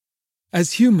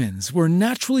As humans, we're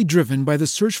naturally driven by the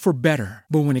search for better.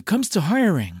 But when it comes to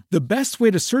hiring, the best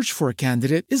way to search for a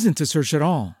candidate isn't to search at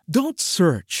all. Don't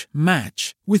search,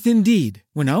 match with Indeed.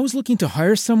 When I was looking to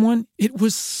hire someone, it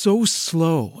was so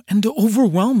slow and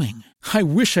overwhelming. I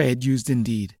wish I had used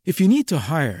Indeed. If you need to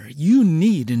hire, you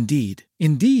need Indeed.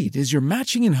 Indeed is your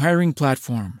matching and hiring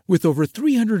platform with over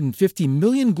 350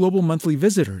 million global monthly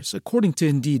visitors, according to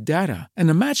Indeed data, and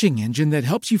a matching engine that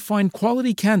helps you find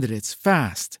quality candidates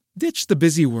fast. Ditch the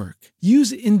busy work.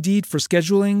 Use Indeed for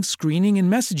scheduling, screening,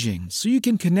 and messaging so you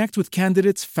can connect with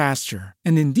candidates faster.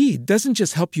 And Indeed doesn't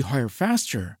just help you hire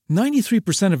faster.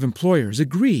 93% of employers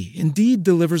agree Indeed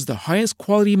delivers the highest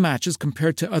quality matches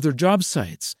compared to other job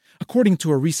sites, according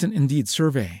to a recent Indeed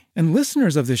survey. And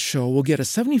listeners of this show will get a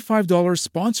 $75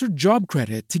 sponsored job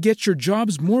credit to get your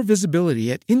jobs more visibility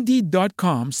at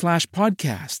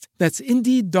Indeed.com/podcast. That's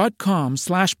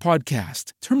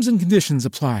Indeed.com/podcast. Terms and conditions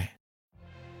apply.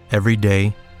 Every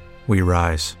day, we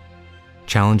rise,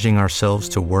 challenging ourselves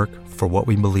to work for what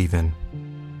we believe in.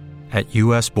 At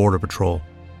U.S. Border Patrol,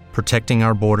 protecting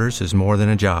our borders is more than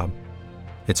a job.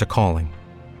 It's a calling.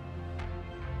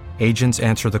 Agents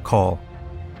answer the call,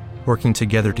 working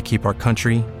together to keep our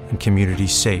country and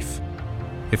communities safe.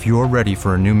 If you're ready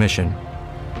for a new mission,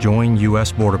 join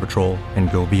U.S. Border Patrol and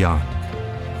go beyond.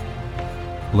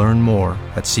 Learn more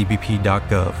at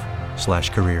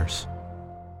cbp.gov/careers.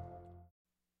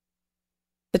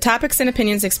 The topics and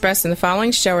opinions expressed in the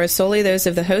following show are solely those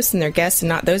of the hosts and their guests and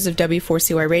not those of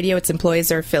W4CY Radio, its employees,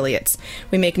 or affiliates.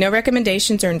 We make no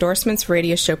recommendations or endorsements for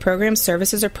radio show programs,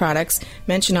 services, or products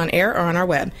mentioned on air or on our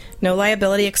web. No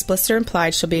liability, explicit or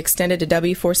implied, shall be extended to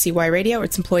W4CY Radio or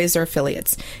its employees or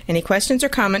affiliates. Any questions or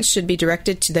comments should be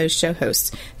directed to those show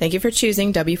hosts. Thank you for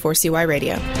choosing W4CY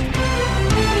Radio.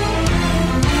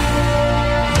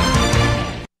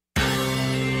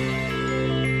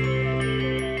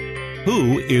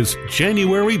 Who is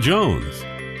January Jones?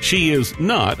 She is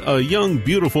not a young,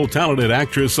 beautiful, talented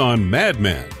actress on Mad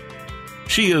Men.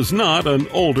 She is not an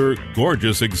older,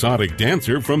 gorgeous, exotic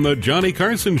dancer from the Johnny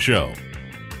Carson Show.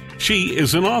 She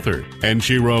is an author, and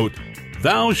she wrote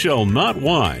Thou Shalt Not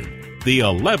Whine, the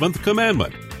 11th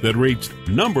Commandment, that reached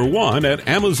 #1 at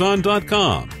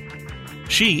Amazon.com.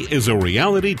 She is a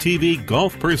reality TV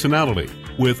golf personality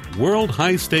with World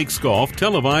High Stakes Golf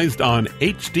televised on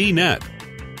HDNet.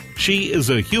 She is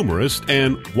a humorist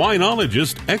and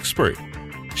winologist expert.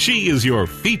 She is your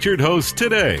featured host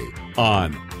today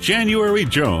on January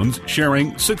Jones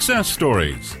Sharing Success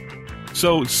Stories.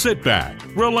 So sit back,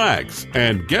 relax,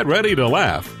 and get ready to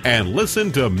laugh and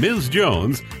listen to Ms.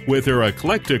 Jones with her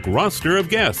eclectic roster of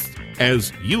guests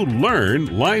as you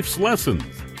learn life's lessons.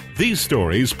 These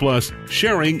stories plus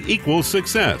sharing equals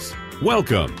success.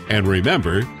 Welcome, and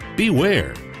remember,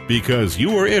 beware, because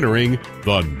you are entering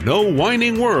the no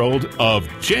whining world of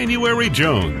January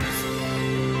Jones.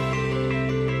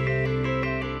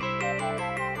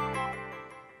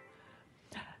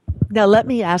 Now let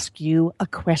me ask you a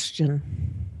question.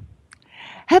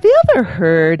 Have you ever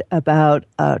heard about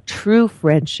a true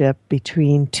friendship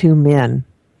between two men?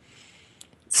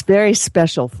 It's very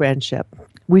special friendship.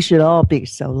 We should all be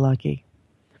so lucky.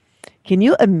 Can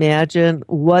you imagine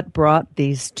what brought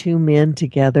these two men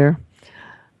together?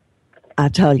 I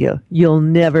tell you, you'll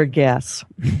never guess.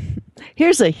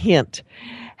 Here's a hint.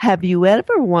 Have you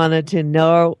ever wanted to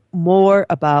know more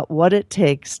about what it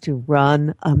takes to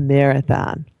run a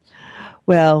marathon?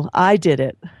 Well, I did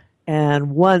it,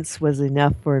 and once was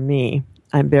enough for me.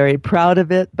 I'm very proud of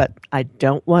it, but I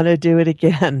don't want to do it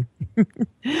again.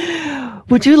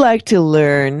 Would you like to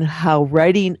learn how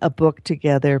writing a book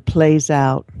together plays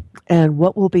out and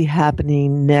what will be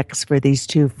happening next for these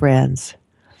two friends?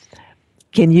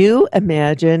 Can you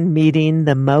imagine meeting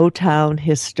the Motown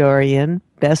historian,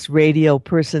 best radio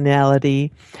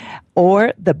personality,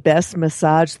 or the best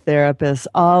massage therapist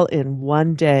all in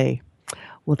one day?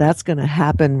 Well, that's going to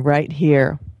happen right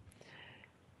here.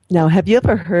 Now, have you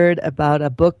ever heard about a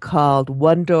book called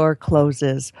One Door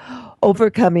Closes,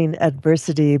 Overcoming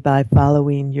Adversity by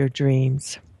Following Your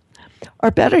Dreams?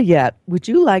 Or better yet, would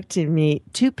you like to meet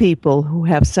two people who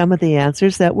have some of the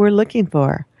answers that we're looking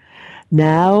for?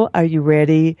 Now, are you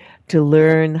ready to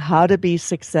learn how to be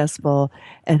successful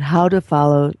and how to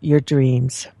follow your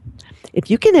dreams?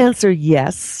 If you can answer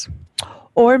yes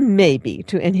or maybe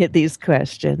to any of these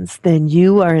questions, then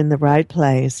you are in the right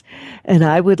place. And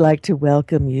I would like to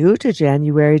welcome you to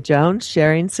January Jones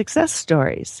Sharing Success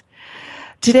Stories.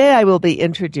 Today, I will be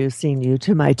introducing you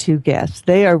to my two guests.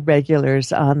 They are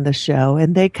regulars on the show,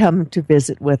 and they come to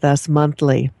visit with us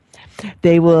monthly.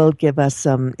 They will give us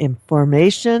some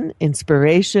information,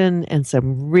 inspiration, and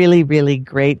some really, really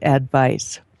great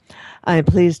advice. I am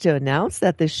pleased to announce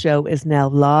that this show is now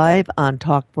live on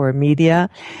Talk4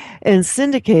 Media and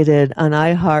syndicated on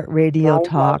iHeartRadio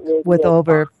Talk with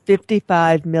over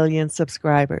 55 million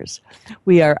subscribers.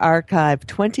 We are archived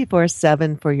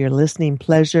 24/7 for your listening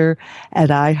pleasure at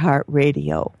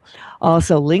iHeartRadio.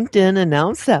 Also, LinkedIn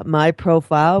announced that my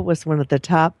profile was one of the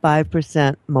top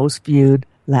 5% most viewed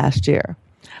last year.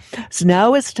 So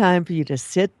now it's time for you to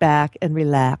sit back and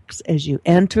relax as you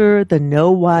enter the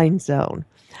no wine zone.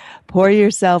 Pour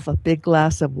yourself a big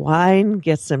glass of wine,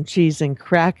 get some cheese and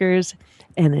crackers,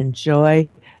 and enjoy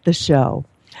the show.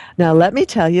 Now, let me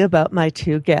tell you about my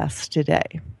two guests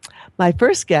today. My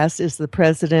first guest is the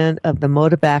president of the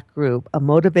Motivac Group, a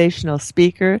motivational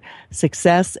speaker,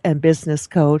 success and business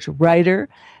coach, writer,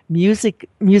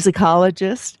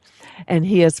 musicologist, and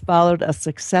he has followed a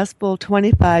successful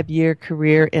 25-year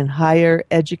career in higher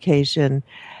education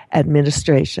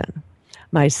administration.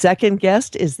 My second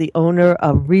guest is the owner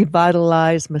of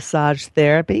Revitalize Massage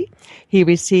Therapy. He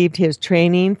received his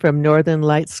training from Northern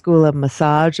Lights School of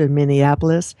Massage in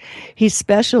Minneapolis. He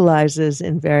specializes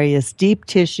in various deep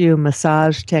tissue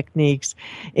massage techniques,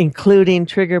 including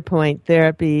trigger point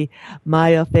therapy,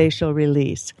 myofascial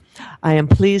release. I am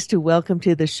pleased to welcome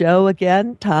to the show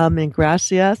again Tom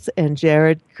Ingracias and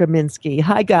Jared Kraminski.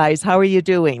 Hi, guys. How are you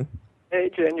doing? Hey,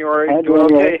 January. Doing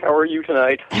okay. How are you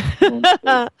tonight?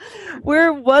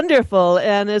 We're wonderful.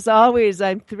 And as always,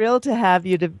 I'm thrilled to have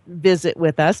you to visit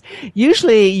with us.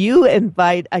 Usually you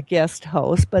invite a guest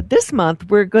host, but this month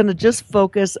we're going to just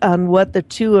focus on what the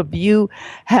two of you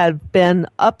have been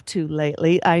up to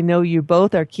lately. I know you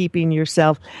both are keeping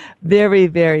yourself very,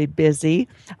 very busy.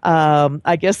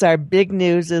 I guess our big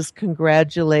news is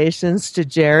congratulations to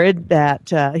Jared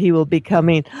that he will be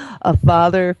becoming a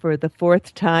father for the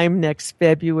fourth time next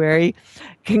February.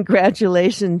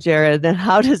 Congratulations, Jared. And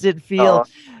how does it feel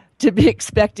to be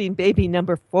expecting baby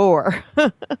number 4?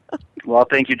 Well,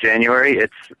 thank you, January.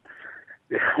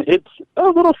 It's a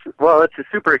little, it's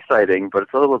super exciting, but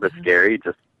it's a little bit scary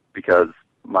just because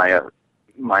my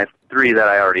 3 that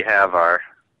I already have are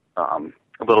a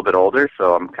little bit older,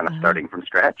 so I'm kind of starting from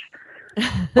scratch.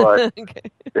 But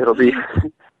it'll be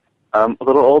a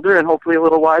little older and hopefully a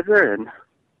little wiser, and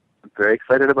I'm very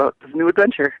excited about this new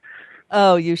adventure.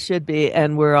 Oh, you should be,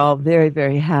 and we're all very,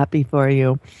 very happy for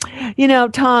you. You know,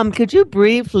 Tom, could you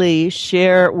briefly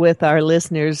share with our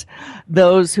listeners,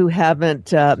 those who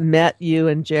haven't met you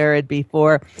and Jared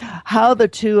before, how the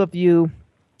two of you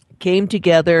came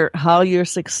together, how your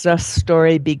success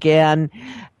story began,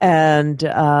 and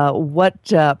what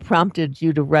prompted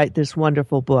you to write this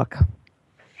wonderful book?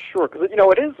 Sure, because,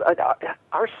 it is,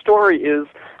 our story is,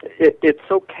 it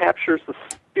so captures the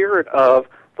spirit of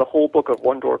the whole book of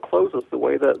One Door Closes, the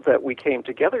way that we came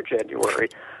together, January.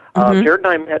 Jared and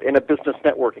I met in a business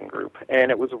networking group,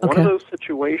 and it was one of those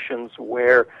situations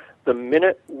where the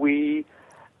minute we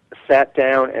sat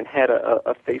down and had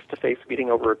a face-to-face meeting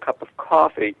over a cup of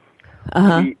coffee,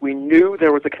 we knew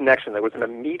there was a connection. There was an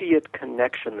immediate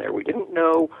connection there. We didn't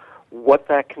know what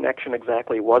that connection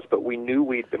exactly was, but we knew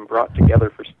we'd been brought together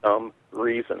for some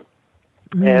reason.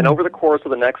 And over the course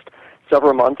of the next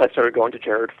several months, I started going to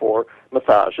Jared for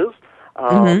massages,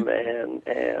 and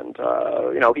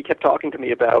he kept talking to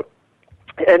me about,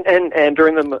 and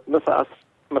during the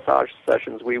massage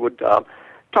sessions, we would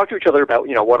talk to each other about,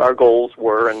 what our goals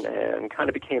were, and kind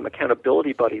of became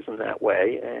accountability buddies in that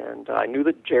way. And I knew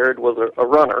that Jared was a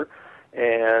runner,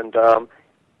 and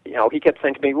he kept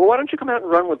saying to me, well, why don't you come out and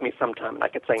run with me sometime? And I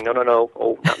kept saying, no,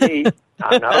 oh, not me.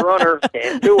 I'm not a runner.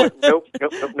 Can't do it. Nope.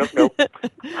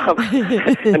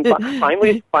 And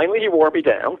finally he wore me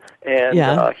down,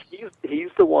 and he's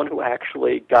the one who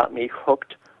actually got me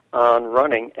hooked on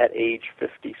running at age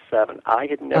 57. I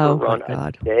had never run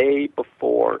a day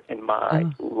before in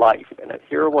my life, and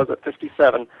here I was at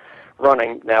 57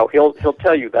 running. Now, he'll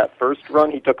tell you that first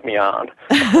run he took me on,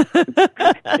 he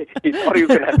thought he was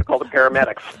going to have to call the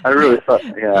paramedics. I really thought,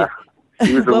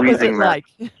 he was a what was it like?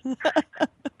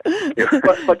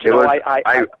 but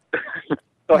I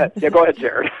go ahead. Yeah, go ahead,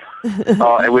 Jared.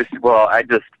 I was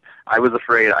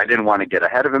afraid. I didn't want to get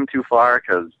ahead of him too far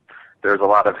because there's a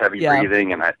lot of heavy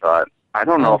breathing, and I thought, I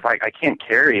don't know if I can't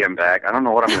carry him back. I don't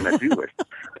know what I'm going to do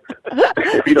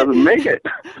if he doesn't make it.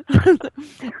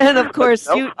 And of course,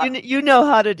 you know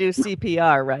how to do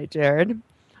CPR, right, Jared?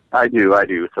 I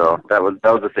do. So that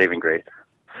was a saving grace.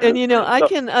 And, I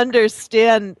can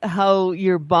understand how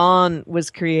your bond was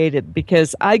created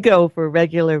because I go for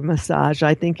regular massage.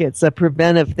 I think it's a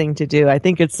preventive thing to do. I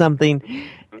think it's something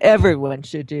everyone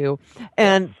should do.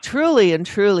 And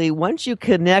truly, once you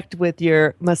connect with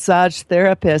your massage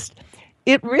therapist,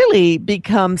 it really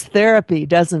becomes therapy,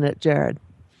 doesn't it, Jared?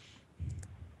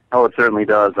 Oh, it certainly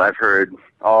does. I've heard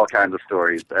all kinds of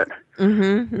stories that,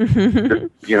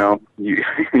 just,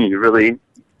 you really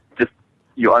just,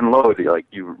 you unload,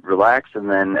 you relax, and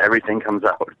then everything comes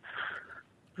out.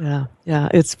 Yeah.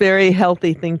 It's a very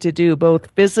healthy thing to do, both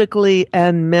physically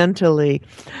and mentally.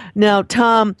 Now,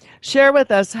 Tom, share with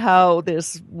us how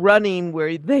this running where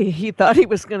he thought he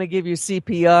was going to give you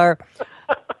CPR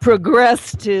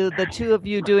progressed to the two of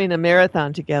you doing a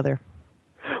marathon together.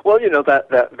 Well,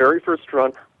 that very first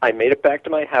run, I made it back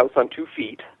to my house on 2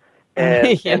 feet,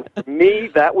 and for me,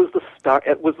 that was the start.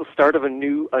 It was the start of a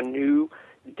new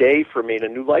day for me and a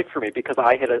new life for me, because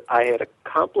I had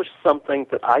accomplished something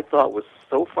that I thought was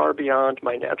so far beyond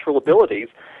my natural abilities,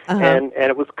 and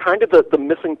it was kind of the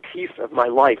missing piece of my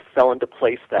life fell into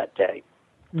place that day.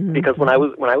 Because when I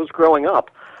was growing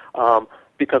up,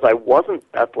 because I wasn't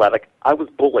athletic, I was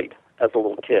bullied as a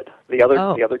little kid. The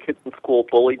other kids in school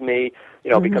bullied me,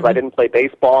 because I didn't play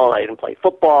baseball and I didn't play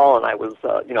football, and I was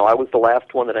I was the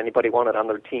last one that anybody wanted on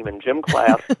their team in gym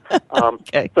class.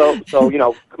 Okay. So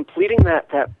completing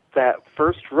that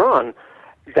first run,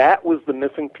 that was the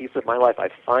missing piece of my life. I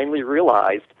finally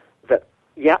realized that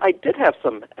I did have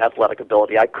some athletic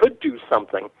ability. I could do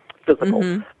something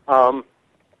physical.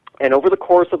 And over the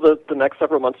course of the next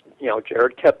several months,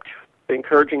 Jared kept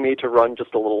encouraging me to run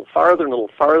just a little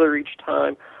farther each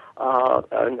time,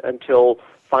 until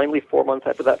finally 4 months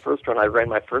after that first run, I ran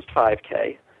my first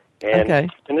 5K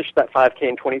and finished that 5K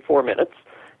in 24 minutes.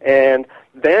 And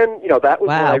then, that was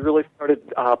when I really started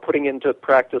putting into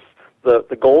practice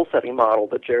the goal-setting model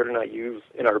that Jared and I use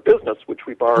in our business, which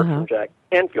we borrowed from Jack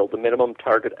Canfield, the minimum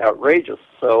target outrageous.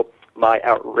 So my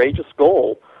outrageous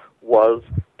goal was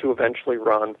to eventually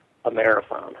run a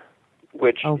marathon,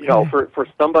 which, for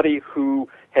somebody who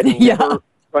had never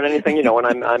run anything, and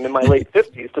I'm in my late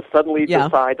 50s, to suddenly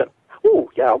decide that,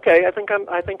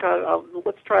 I think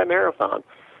let's try a marathon.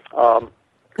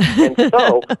 And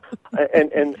so,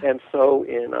 and so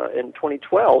in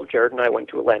 2012, Jared and I went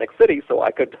to Atlantic City, so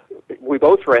we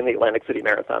both ran the Atlantic City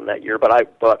Marathon that year, but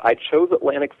I chose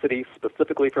Atlantic City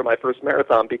specifically for my first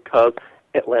marathon because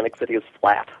Atlantic City is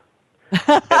flat.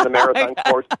 And the marathon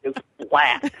course is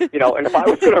flat, and if I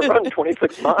was going to run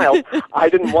 26 miles, I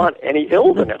didn't want any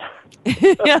hills in it.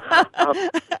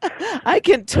 I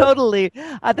can totally,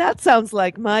 that sounds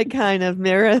like my kind of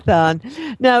marathon.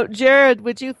 Now, Jared,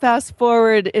 would you fast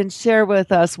forward and share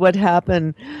with us what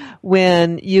happened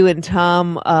when you and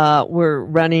Tom were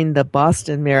running the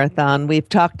Boston Marathon? We've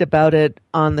talked about it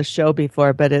on the show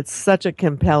before, but it's such a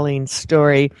compelling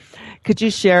story. Could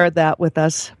you share that with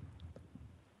us?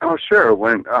 Oh, sure.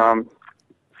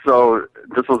 So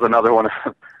this was another one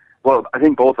of, well, I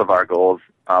think both of our goals.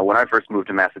 When I first moved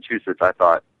to Massachusetts, I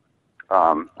thought,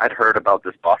 I'd heard about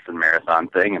this Boston Marathon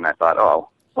thing, and I thought,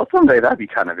 well, someday that'd be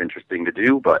kind of interesting to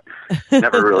do, but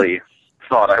never really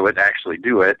thought I would actually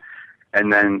do it.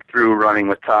 And then through running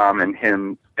with Tom and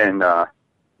him and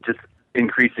just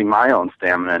increasing my own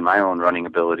stamina and my own running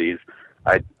abilities,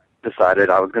 I decided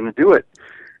I was going to do it.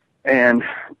 And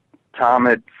Tom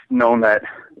had known that,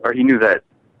 or he knew that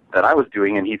I was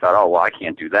doing it, and he thought, I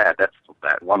can't do that. That's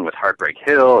that one with Heartbreak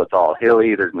Hill. It's all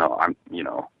hilly.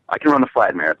 I can run a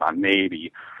flat marathon,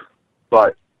 maybe.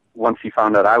 But once he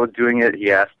found out I was doing it,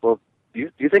 he asked, well,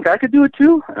 do you think I could do it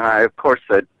too? And I, of course,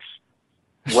 said,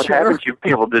 what haven't you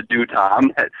been able to do,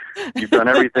 Tom? You've done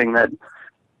everything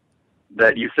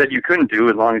that you said you couldn't do.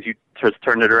 As long as you just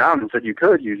turned it around and said you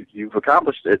could, you've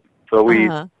accomplished it. So we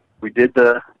did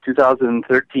the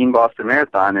 2013 Boston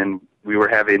Marathon, and we were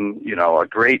having, a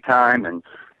great time, and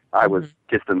I was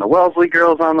kissing the Wellesley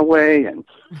girls on the way, and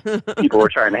people were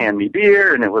trying to hand me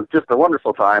beer, and it was just a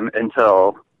wonderful time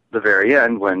until the very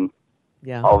end when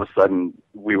all of a sudden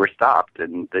we were stopped,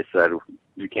 and they said,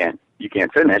 you can't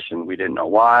finish, and we didn't know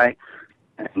why.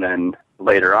 And then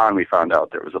later on we found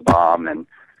out there was a bomb,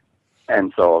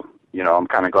 and so, I'm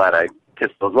kind of glad I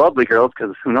kissed those lovely girls,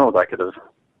 because who knows, I could have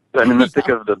been in the thick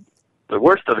of the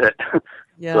worst of it.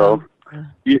 So,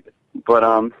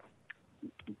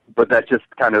 but that just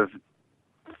kind of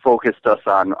focused us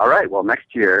on, all right, well,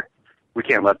 next year we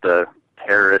can't let the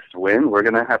terrorists win. We're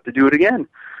going to have to do it again.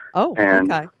 Oh,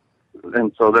 okay.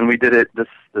 And so then we did it. This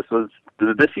was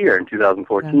this year in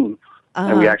 2014,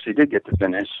 and we actually did get to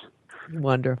finish.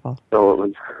 Wonderful. So it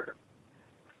was.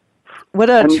 What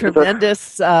a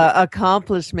tremendous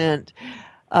accomplishment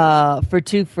for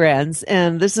two friends,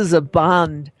 and this is a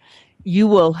bond you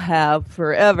will have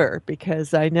forever,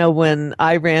 because I know when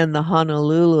I ran the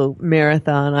Honolulu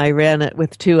Marathon, I ran it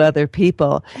with two other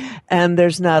people, and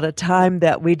there's not a time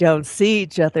that we don't see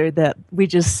each other that we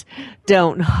just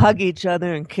don't hug each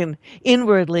other and can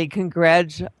inwardly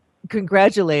congratulate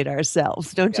congratulate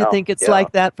ourselves. Don't you think it's yeah.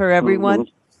 like that for everyone?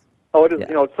 Mm-hmm. Oh, it is.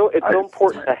 Yeah. It's so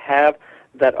important to have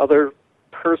that other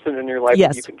person in your life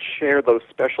that you can share those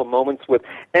special moments with,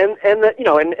 and that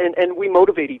and we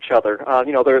motivate each other.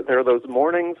 There are those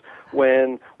mornings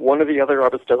when one or the other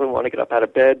of us doesn't want to get up out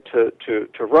of bed to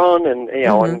run, and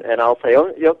and I'll say,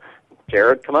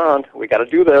 Jared, come on, we got to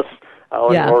do this,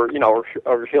 or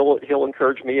he'll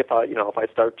encourage me if I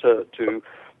start to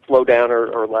slow down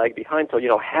or lag behind. So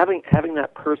having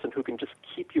that person who can just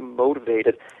keep you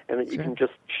motivated and that you can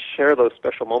just share those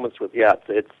special moments with,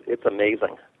 it's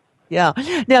amazing. Yeah.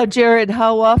 Now, Jared,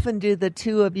 how often do the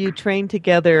two of you train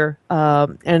together,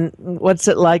 and what's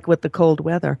it like with the cold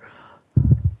weather?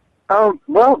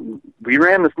 Well, we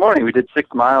ran this morning. We did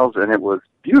 6 miles, and it was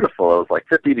beautiful. It was like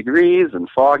 50 degrees and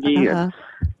foggy,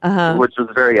 which was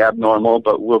very abnormal.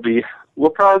 But we'll be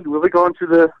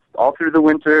going all through the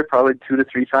winter, probably 2 to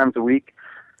 3 times a week.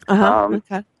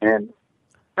 Okay. And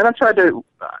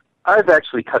I've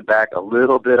actually cut back a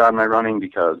little bit on my running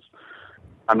because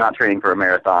I'm not training for a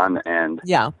marathon, and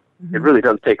it really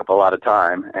does take up a lot of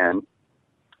time.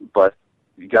 But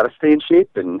you got to stay in shape,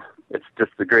 and it's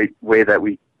just a great way that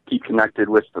we keep connected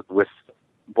with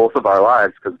both of our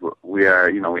lives, because we are,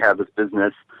 we have this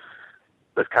business,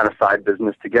 this kind of side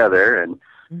business together, and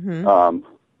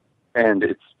and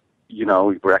it's,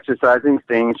 we're exercising,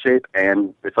 staying in shape,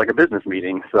 and it's like a business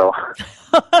meeting, so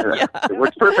it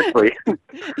works perfectly.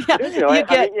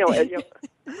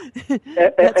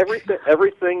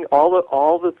 Everything,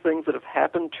 all the things that have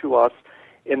happened to us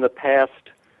in the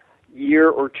past year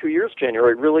or 2 years,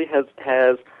 January, really has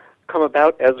come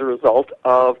about as a result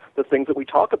of the things that we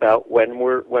talk about when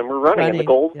we're running and the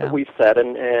goals that we've set,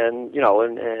 and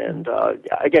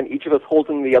again, each of us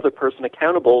holding the other person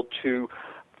accountable to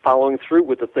following through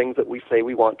with the things that we say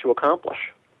we want to accomplish.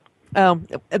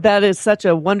 That is such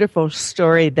a wonderful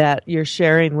story that you're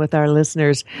sharing with our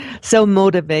listeners. So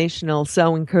motivational,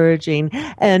 so encouraging.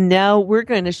 And now we're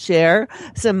going to share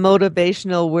some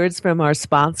motivational words from our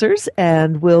sponsors,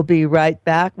 and we'll be right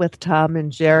back with Tom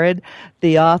and Jared,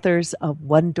 the authors of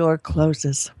One Door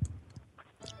Closes.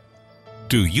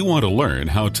 Do you want to learn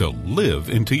how to live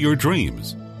into your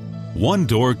dreams? One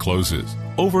Door Closes,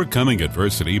 Overcoming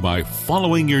Adversity by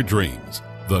Following Your Dreams.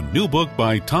 The new book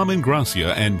by Tom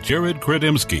Ingracia and Jared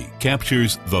Kredemski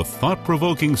captures the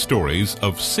thought-provoking stories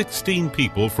of 16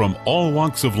 people from all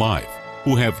walks of life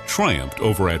who have triumphed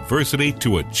over adversity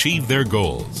to achieve their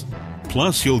goals.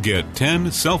 Plus, you'll get 10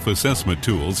 self-assessment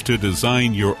tools to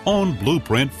design your own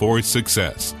blueprint for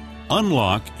success.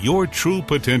 Unlock your true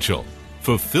potential.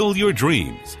 Fulfill your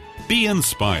dreams. Be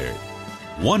inspired.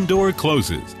 One Door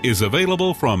Closes is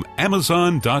available from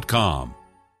Amazon.com.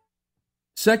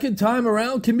 Second time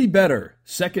around can be better.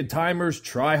 Second timers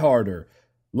try harder.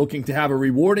 Looking to have a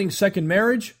rewarding second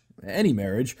marriage? Any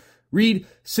marriage. Read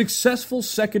Successful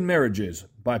Second Marriages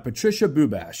by Patricia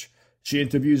Bubash. She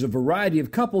interviews a variety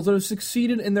of couples that have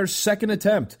succeeded in their second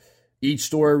attempt. Each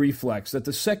story reflects that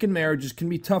the second marriages can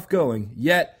be tough going,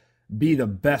 yet be the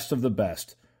best of the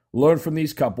best. Learn from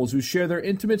these couples who share their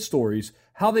intimate stories,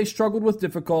 how they struggled with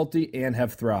difficulty and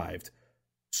have thrived.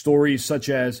 Stories such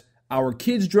as, "Our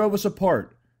kids drove us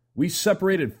apart. We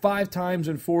separated 5 times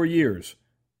in 4 years.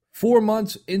 4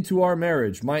 months into our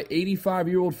marriage, my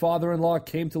 85-year-old father-in-law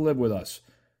came to live with us.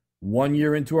 1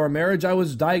 year into our marriage, I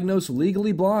was diagnosed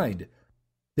legally blind.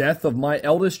 Death of my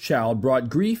eldest child brought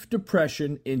grief,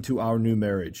 depression into our new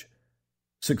marriage."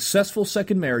 Successful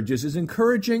Second Marriages is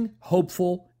encouraging,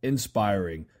 hopeful,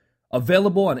 inspiring.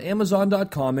 Available on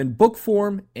Amazon.com in book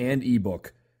form and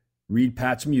ebook. Read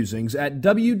Pat's musings at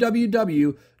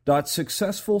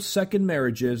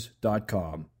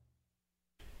www.successfulsecondmarriages.com.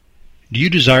 Do you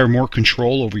desire more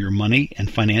control over your money and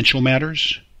financial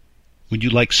matters? Would you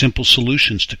like simple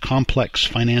solutions to complex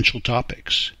financial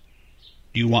topics?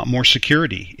 Do you want more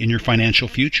security in your financial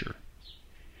future?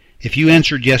 If you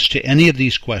answered yes to any of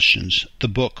these questions, the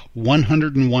book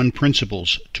 101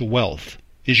 Principles to Wealth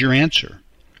is your answer.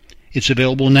 It's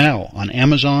available now on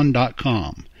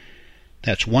Amazon.com.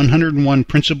 That's 101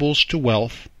 Principles to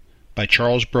Wealth by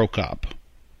Charles Brokop.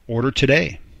 Order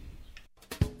today.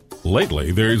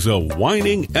 Lately, there's a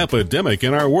whining epidemic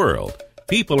in our world.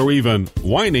 People are even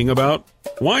whining about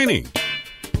whining.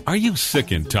 Are you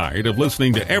sick and tired of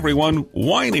listening to everyone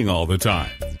whining all the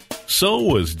time? So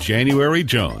was January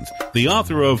Jones, the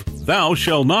author of Thou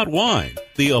Shalt Not Whine,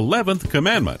 the 11th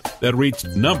Commandment, that reached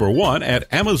 #1 at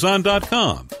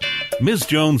Amazon.com. Ms.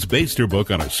 Jones based her book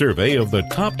on a survey of the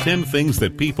top 10 things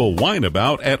that people whine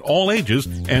about at all ages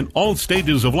and all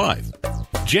stages of life.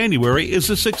 January is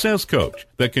a success coach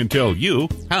that can tell you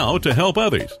how to help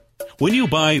others. When you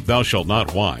buy Thou Shalt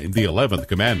Not Whine, the 11th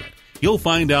Commandment, You'll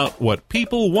find out what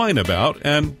people whine about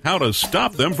and how to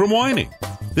stop them from whining.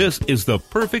 This is the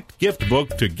perfect gift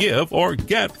book to give or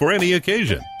get for any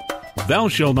occasion. Thou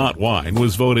Shall Not Whine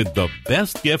was voted the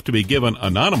best gift to be given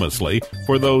anonymously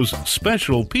for those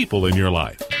special people in your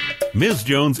life. Ms.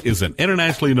 Jones is an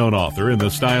internationally known author in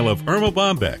the style of Irma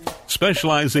Bombeck,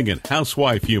 specializing in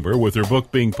housewife humor with her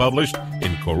book being published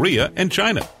in Korea and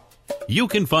China. You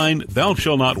can find Thou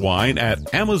Shall Not Whine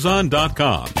at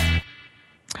Amazon.com.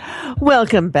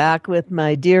 Welcome back with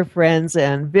my dear friends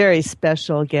and very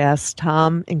special guests,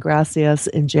 Tom Ingracias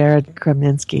and Jared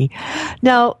Kreminsky.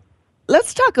 Now,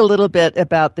 let's talk a little bit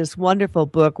about this wonderful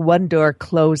book, One Door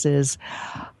Closes,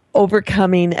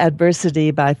 Overcoming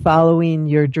Adversity by Following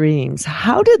Your Dreams.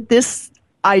 How did this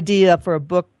idea for a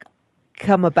book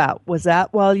come about? Was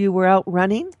that while you were out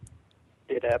running?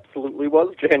 It absolutely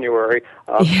was January.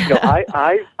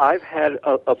 I've had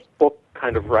a book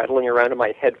kind of rattling around in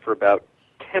my head for about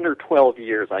 10 or 12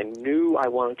 years. I knew I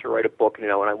wanted to write a book,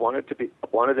 and I wanted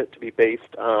it to be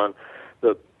based on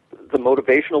the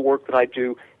motivational work that I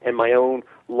do and my own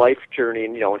life journey,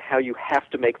 and and how you have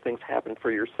to make things happen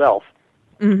for yourself.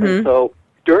 Mm-hmm. And so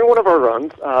during one of our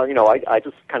runs, I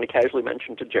just kind of casually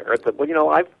mentioned to Jared that,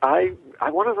 I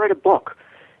want to write a book.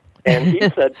 And he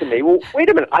said to me, well, wait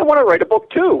a minute, I want to write a book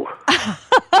too.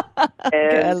 And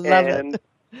I love it.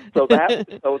 So that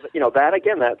was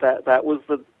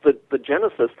the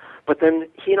genesis. But then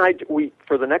he and I,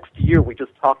 for the next year, we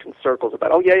just talked in circles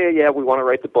about, we want to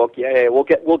write the book. Yeah, we'll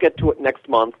get to it next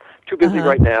month. Too busy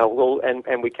right now.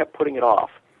 And we kept putting it off.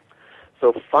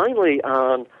 So finally,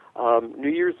 on New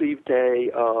Year's Eve day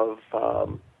of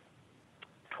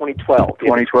 2012.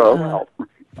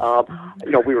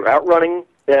 We were out running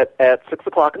at 6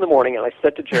 o'clock in the morning, and I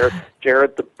said to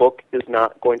Jared, the book is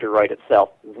not going to write itself.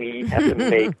 We have to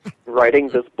make writing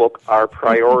this book our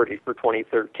priority for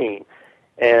 2013.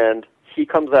 And he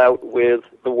comes out with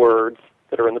the words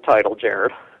that are in the title,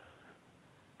 Jared.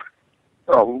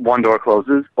 One Door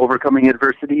Closes, Overcoming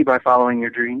Adversity by Following Your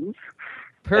Dreams.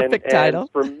 Perfect title.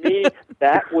 And for me,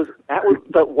 that was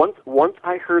the once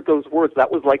I heard those words,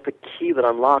 that was like the key that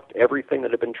unlocked everything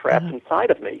that had been trapped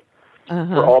inside of me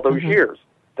for all those years.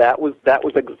 That was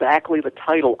exactly the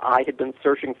title I had been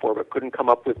searching for but couldn't come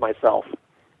up with myself.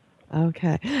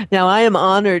 Okay. Now, I am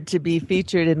honored to be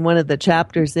featured in one of the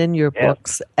chapters in your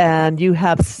books, and you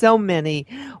have so many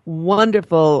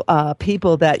wonderful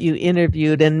people that you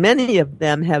interviewed, and many of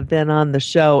them have been on the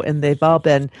show, and they've all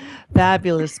been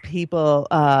fabulous people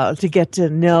to get to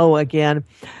know again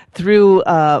through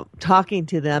talking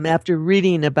to them after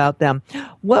reading about them.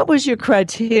 What was your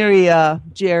criteria,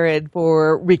 Jared,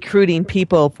 for recruiting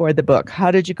people for the book?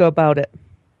 How did you go about it?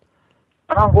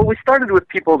 Well, we started with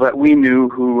people that we knew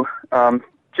who,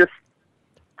 just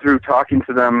through talking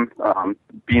to them,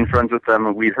 being friends with them,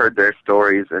 and we'd heard their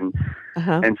stories, and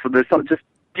so there's some just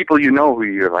people who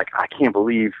you're like, I can't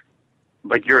believe,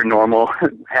 like, you're a normal,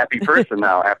 happy person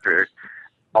now after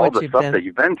all the stuff that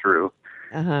you've been through,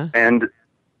 and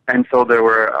so there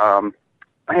were a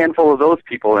handful of those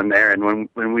people in there, and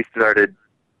when we started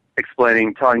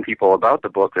telling people about the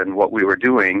book and what we were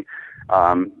doing,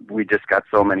 we just got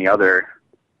so many other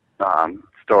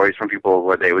stories from people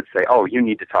where they would say, "Oh, you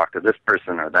need to talk to this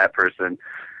person or that person,"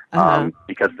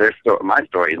 because my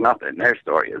story is nothing. Their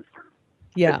story is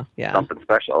something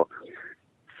special.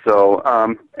 So,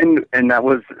 and that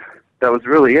was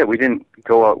really it. We didn't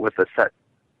go out with a set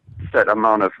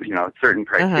amount of certain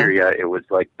criteria. It was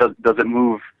like, does it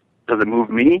move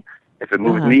me? If it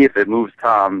moves me, if it moves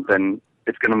Tom, then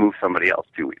it's going to move somebody else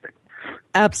too, we think.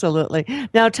 Absolutely.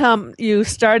 Now, Tom, you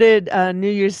started New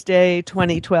Year's Day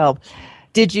 2012.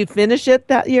 Did you finish it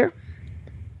that year?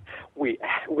 We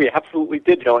absolutely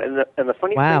did. And the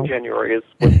funny thing, January, is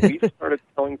when we started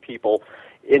telling people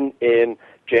in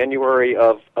January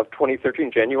of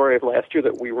 2013, January of last year,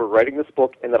 that we were writing this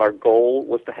book and that our goal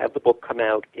was to have the book come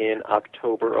out in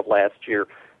October of last year,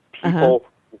 people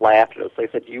laughed at us. They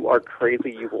said, "You are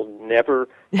crazy. You will never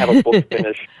have a book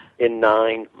finished in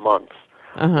 9 months."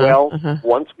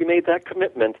 Once we made that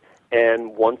commitment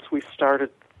and once we started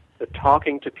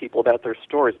talking to people about their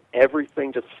stories,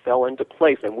 everything just fell into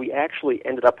place, and we actually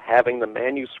ended up having the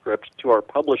manuscript to our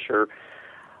publisher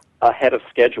ahead of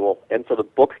schedule. And so the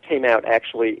book came out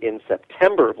actually in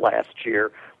September of last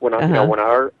year when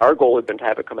our goal had been to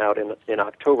have it come out in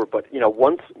October. But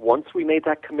once we made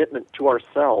that commitment to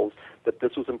ourselves that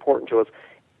this was important to us,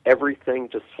 everything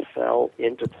just fell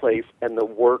into place, and the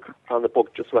work on the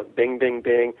book just went bing, bing,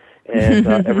 bing, and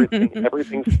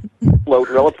everything flowed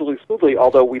relatively smoothly,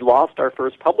 although we lost our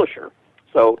first publisher.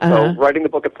 So writing the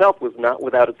book itself was not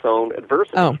without its own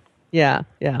adversity. Yeah.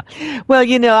 Well,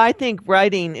 I think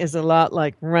writing is a lot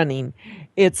like running.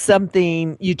 It's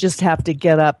something you just have to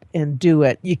get up and do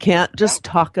it. You can't just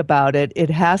talk about it. It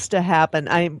has to happen.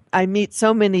 I meet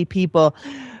so many people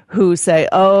who say,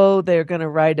 oh, they're going to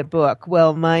write a book.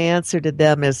 Well, my answer to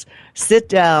them is sit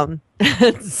down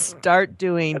and start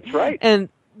doing. That's right. And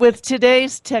with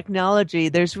today's technology,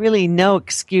 there's really no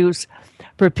excuse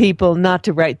for people not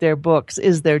to write their books,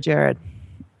 is there, Jared?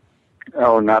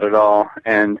 Oh, not at all.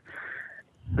 And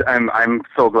I'm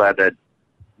so glad that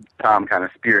Tom kind of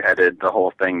spearheaded the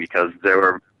whole thing, because there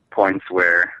were points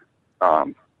where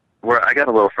I got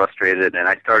a little frustrated, and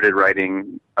I started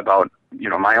writing about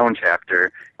my own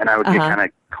chapter, and I would get kind of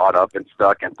caught up and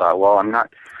stuck and thought, well, I'm not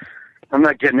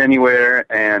getting anywhere,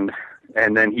 and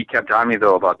then he kept on me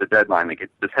though about the deadline. Like,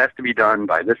 this has to be done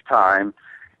by this time.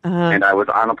 And I was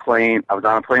on a plane. I was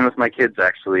on a plane with my kids,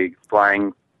 actually,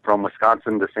 flying from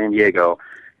Wisconsin to San Diego,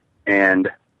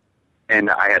 and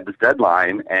I had this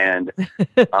deadline. And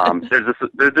there's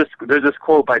this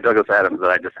quote by Douglas Adams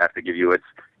that I just have to give you.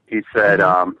 He said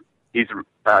he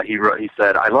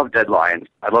said, "I love deadlines.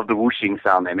 I love the whooshing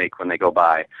sound they make when they go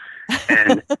by."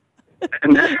 And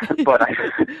but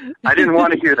I didn't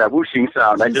want to hear that whooshing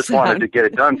sound. I just wanted to get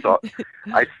it done. So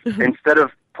instead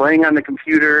of playing on the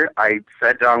computer, I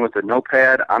sat down with a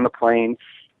notepad on the plane,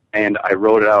 and I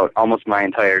wrote out almost my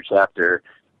entire chapter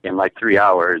in like 3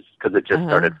 hours, because it just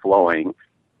started flowing.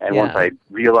 And once I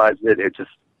realized it,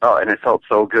 and it felt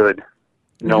so good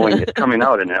knowing it coming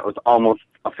out, and it was almost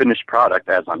a finished product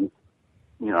as I'm,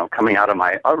 coming out of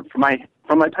from my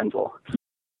pencil.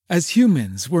 As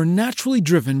humans, we're naturally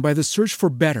driven by the search for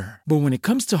better. But when it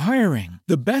comes to hiring,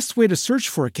 the best way to search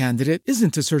for a candidate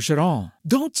isn't to search at all.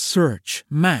 Don't search,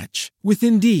 match with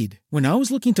Indeed. When I was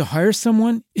looking to hire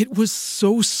someone, it was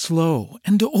so slow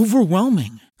and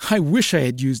overwhelming. I wish I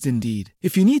had used Indeed.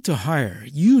 If you need to hire,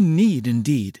 you need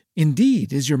Indeed.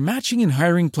 Indeed is your matching and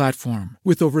hiring platform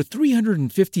with over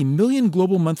 350 million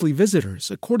global monthly visitors,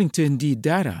 according to Indeed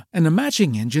data, and a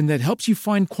matching engine that helps you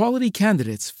find quality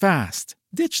candidates fast.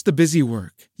 Ditch the busy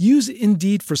work. Use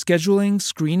Indeed for scheduling,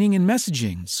 screening, and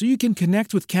messaging so you can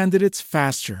connect with candidates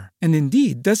faster. And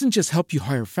Indeed doesn't just help you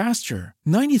hire faster.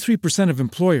 93% of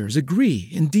employers agree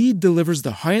Indeed delivers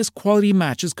the highest quality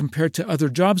matches compared to other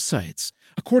job sites,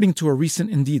 according to a recent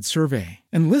Indeed survey.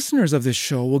 And listeners of this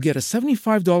show will get a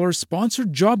 $75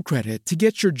 sponsored job credit to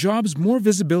get your jobs more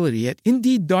visibility at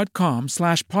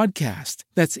Indeed.com/podcast.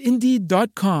 That's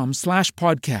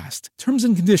Indeed.com/podcast. Terms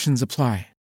and conditions apply.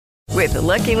 With the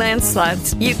Lucky Land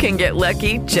Slots, you can get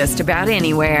lucky just about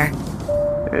anywhere.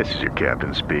 This is your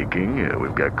captain speaking.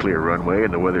 We've got clear runway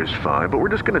and the weather's fine, but we're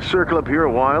just going to circle up here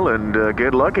a while and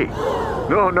get lucky.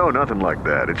 No, nothing like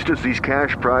that. It's just these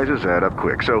cash prizes add up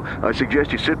quick. So I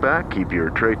suggest you sit back, keep your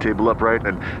tray table upright,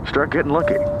 and start getting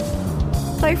lucky.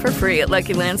 Play for free at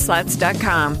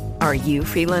LuckyLandSlots.com. Are you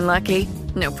feeling lucky?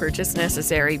 No purchase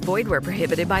necessary. Void where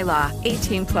prohibited by law.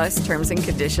 18+ terms and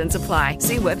conditions apply.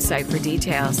 See website for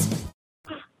details.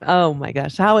 Oh, my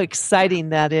gosh. How exciting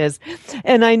that is.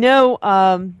 And I know,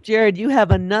 Jared, you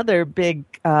have another big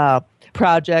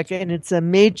project, and it's a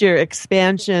major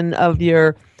expansion of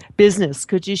your business.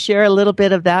 Could you share a little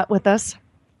bit of that with us?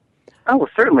 Oh, well,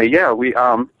 certainly, yeah.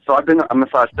 So I've been a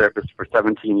massage therapist for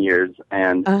 17 years,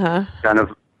 and kind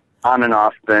of on and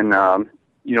off been,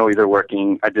 either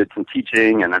working. I did some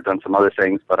teaching, and I've done some other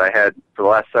things, but for the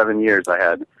last 7 years, I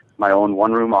had my own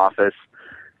one-room office,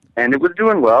 and it was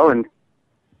doing well, and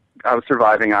I was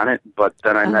surviving on it. But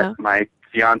then I met my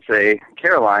fiance,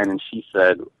 Caroline, and she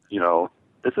said,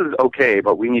 this is okay,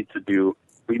 but we need to do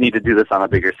this on a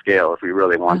bigger scale if we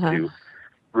really want to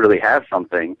really have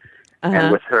something.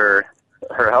 And with her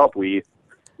help, we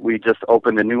just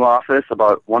opened a new office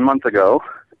about 1 month ago,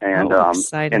 and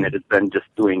and it has been just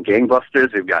doing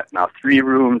gangbusters. We've got now 3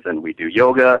 rooms, and we do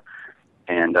yoga,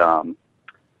 and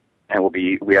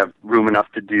we have room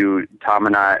enough to do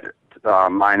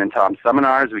mine and Tom's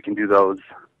seminars. We can do those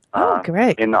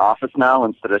great. in the office now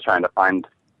instead of trying to find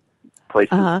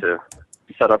places to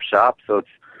set up shop. So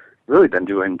it's really been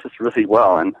doing just really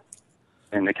well, and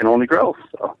it can only grow.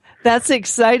 So that's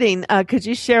exciting. Could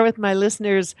you share with my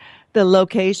listeners the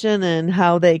location and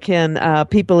how they can,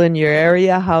 people in your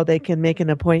area, how they can make an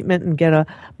appointment and get a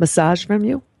massage from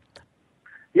you?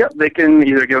 Yep, they can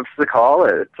either give us a call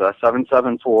at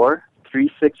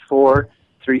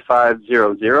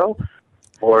 774-364-3500,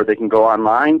 or they can go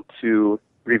online to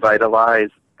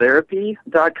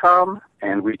revitalizetherapy.com,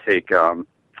 and we take, you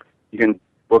can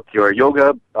book your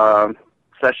yoga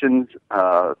sessions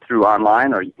through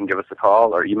online, or you can give us a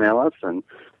call or email us, and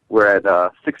we're at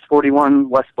 641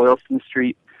 West Boylston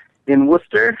Street in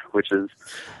Worcester, which is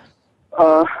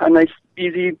a nice,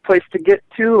 easy place to get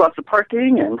to, lots of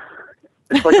parking, and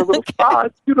it's like a little spa.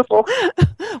 It's beautiful.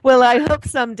 Well, I hope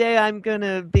someday I'm going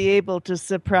to be able to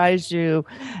surprise you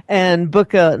and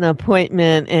book an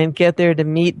appointment and get there to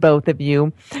meet both of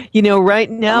you. You know, right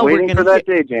now we're waiting for that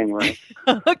day, January.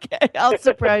 Okay, I'll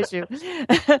surprise you.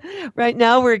 Right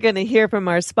now we're going to hear from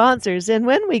our sponsors, and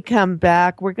when we come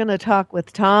back, we're going to talk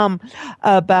with Tom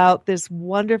about this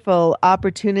wonderful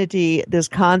opportunity, this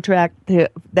contract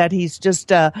that he's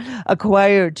just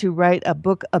acquired to write a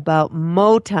book about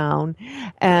Motown.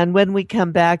 And when we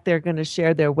come back, they're going to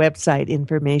share their website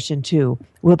information too.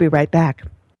 We'll be right back.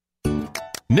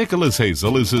 Nicholas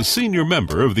Hazel is a senior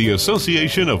member of the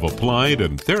Association of Applied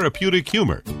and Therapeutic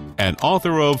Humor and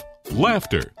author of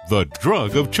Laughter, the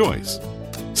Drug of Choice.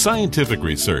 Scientific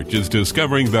research is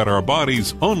discovering that our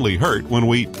bodies only hurt when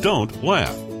we don't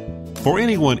laugh. For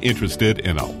anyone interested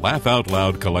in a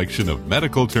laugh-out-loud collection of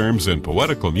medical terms and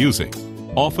poetical music,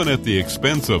 often at the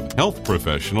expense of health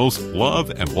professionals'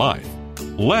 love and life,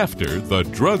 Laughter, the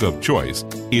Drug of Choice,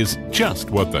 is just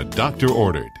what the doctor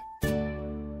ordered.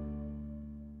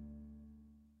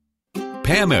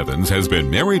 Pam Evans has been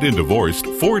married and divorced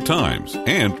 4 times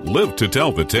and lived to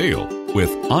tell the tale with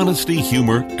honesty,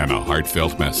 humor, and a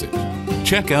heartfelt message.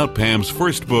 Check out Pam's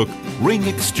first book, Ring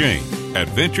Exchange,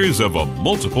 Adventures of a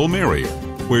Multiple Marrier,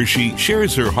 where she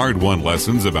shares her hard-won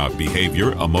lessons about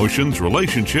behavior, emotions,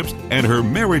 relationships, and her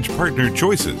marriage partner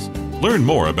choices. Learn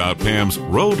more about Pam's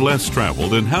road less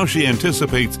traveled and how she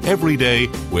anticipates every day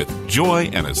with joy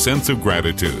and a sense of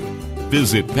gratitude.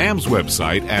 Visit Pam's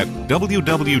website at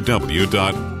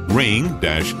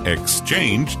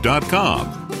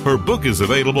www.ring-exchange.com. Her book is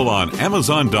available on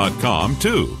Amazon.com,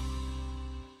 too.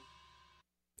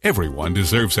 Everyone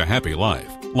deserves a happy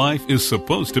life. Life is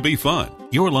supposed to be fun.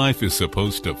 Your life is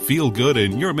supposed to feel good,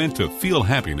 and you're meant to feel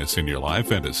happiness in your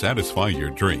life and to satisfy your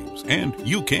dreams. And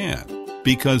you can.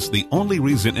 Because the only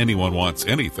reason anyone wants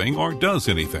anything or does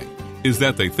anything is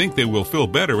that they think they will feel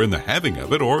better in the having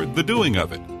of it or the doing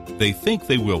of it. They think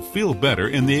they will feel better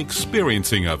in the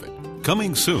experiencing of it.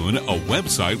 Coming soon, a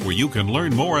website where you can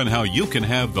learn more on how you can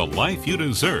have the life you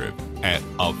deserve at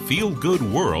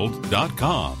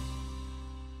afeelgoodworld.com.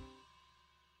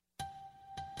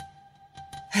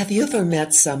 Have you ever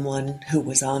met someone who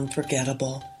was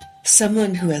unforgettable?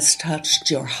 Someone who has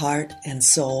touched your heart and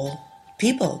soul?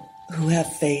 People who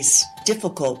have faced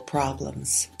difficult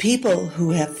problems. People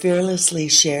who have fearlessly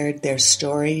shared their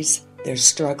stories, their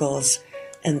struggles,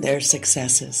 and their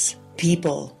successes.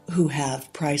 People who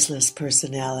have priceless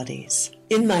personalities.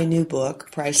 In my new book,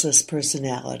 Priceless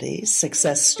Personalities,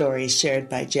 Success Stories Shared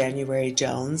by January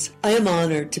Jones, I am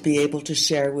honored to be able to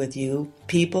share with you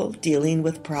people dealing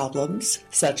with problems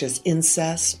such as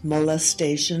incest,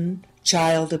 molestation,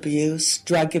 child abuse,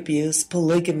 drug abuse,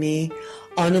 polygamy,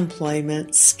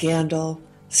 unemployment, scandal,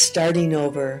 starting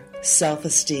over,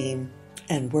 self-esteem,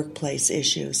 and workplace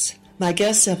issues. My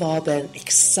guests have all been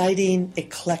exciting,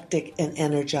 eclectic, and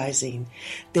energizing.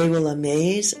 They will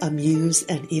amaze, amuse,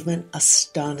 and even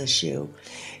astonish you.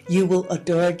 You will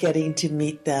adore getting to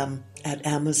meet them at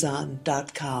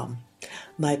Amazon.com.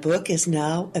 My book is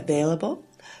now available,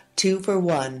 2 for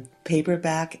 $1,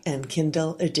 paperback and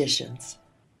Kindle editions.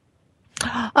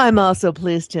 I'm also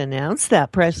pleased to announce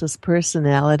that Priceless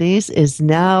Personalities is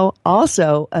now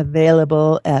also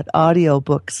available at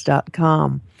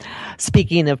audiobooks.com.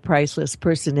 Speaking of priceless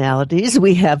personalities,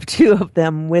 we have 2 of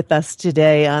them with us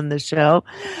today on the show,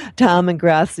 Tom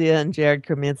Ingrassia and Jared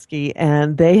Kreminsky,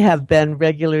 and they have been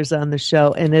regulars on the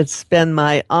show, and it's been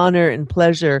my honor and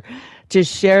pleasure to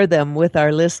share them with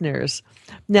our listeners.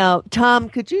 Now, Tom,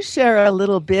 could you share a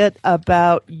little bit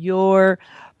about your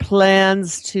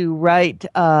plans to write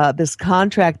this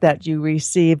contract that you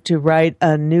received to write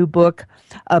a new book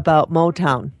about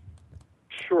Motown?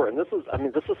 Sure, and this is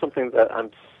something that I'm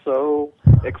so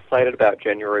excited about,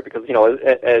 January, because,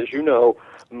 as you know,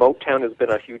 Motown has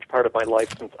been a huge part of my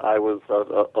life since I was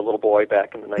a little boy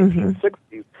back in the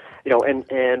 1960s.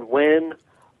 And when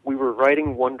we were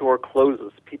writing One Door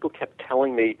Closes, people kept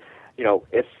telling me,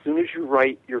 as soon as you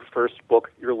write your first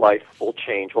book, your life will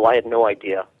change. Well, I had no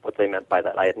idea what they meant by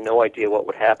that. I had no idea what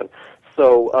would happen.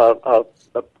 So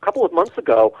a couple of months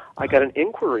ago, I got an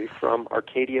inquiry from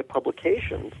Arcadia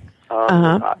Publications.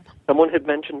 Someone had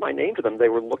mentioned my name to them. They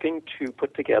were looking to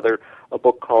put together a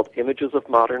book called Images of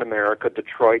Modern America,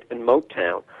 Detroit, and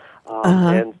Motown.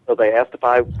 And so they asked if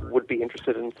I would be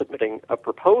interested in submitting a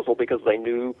proposal because they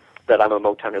knew that I'm a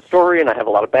Motown historian, I have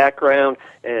a lot of background,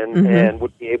 and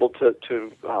would be able to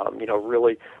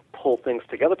really pull things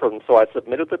together for them. So I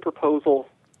submitted the proposal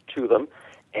to them,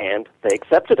 and they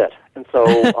accepted it. And so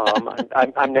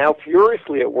I'm now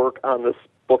furiously at work on this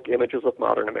book Images of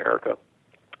Modern America.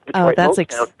 Oh, that's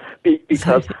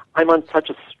because I'm on such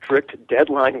a strict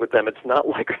deadline with them. It's not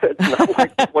like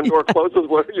One Door Closes,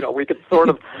 where we could sort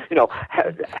of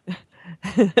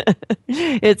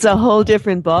It's a whole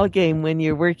different ballgame when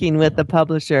you're working with a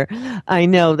publisher. I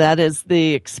know that is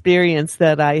the experience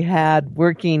that I had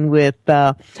working with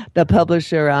the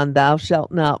publisher on Thou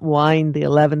Shalt Not Whine, the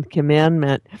 11th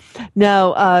Commandment.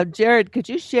 Now, Jared, could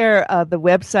you share the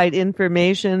website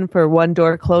information for One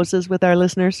Door Closes with our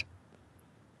listeners?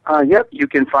 Yep, you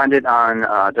can find it on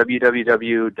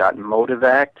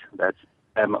www.motivact. That's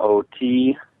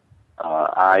MOTIVACT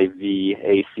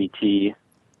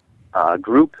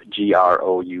group,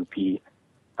 GROUP.com,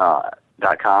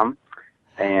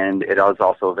 and it is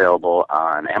also available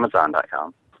on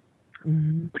Amazon.com,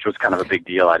 which was kind of a big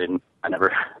deal. I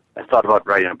thought about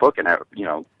writing a book and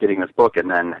getting this book and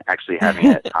then actually having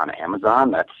it on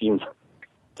Amazon. That seems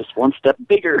just one step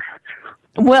bigger.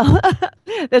 Well,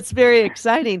 that's very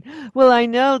exciting. Well, I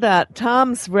know that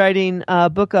Tom's writing a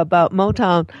book about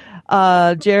Motown.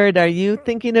 Jared, are you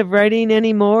thinking of writing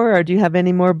any more, or do you have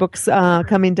any more books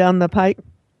coming down the pike?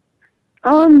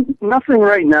 Nothing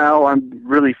right now. I'm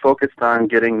really focused on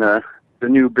getting the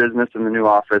new business and the new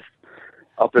office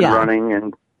up and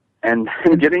running and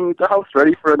getting the house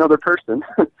ready for another person.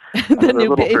 The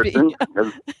new baby. Person.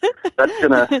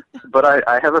 But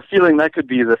I have a feeling that could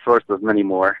be the source of many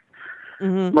more.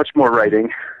 Mm-hmm. Much more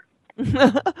writing.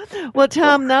 Well,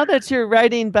 Tom, now that you're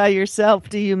writing by yourself,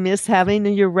 do you miss having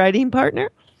your writing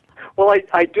partner? Well,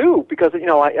 I do, because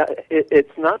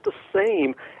it's not the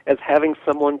same as having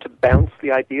someone to bounce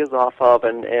the ideas off of,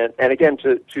 and again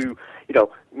to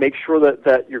make sure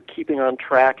that you're keeping on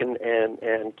track and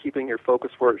keeping your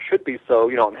focus where it should be.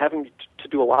 So I'm having to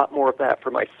do a lot more of that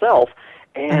for myself,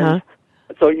 and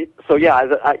so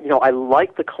I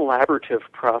like the collaborative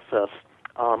process.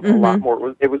 A lot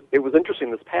more. It was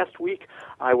interesting. This past week,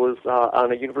 I was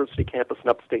on a university campus in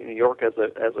upstate New York as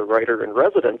a writer in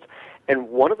residence, and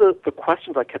one of the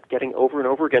questions I kept getting over and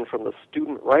over again from the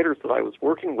student writers that I was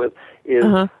working with is,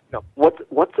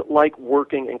 what's it like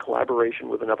working in collaboration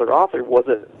with another author? Was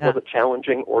it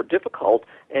challenging or difficult?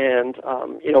 And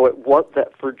it was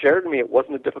that for Jared and me, it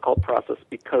wasn't a difficult process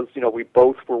because we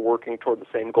both were working toward the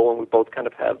same goal and we both kind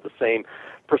of have the same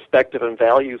perspective and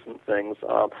values and things.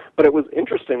 But it was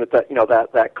interesting that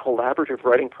collaborative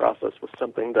writing process was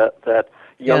something that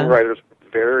young writers were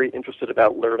very interested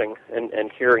about learning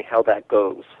and hearing how that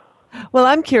goes. Well,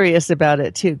 I'm curious about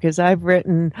it, too, because I've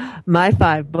written my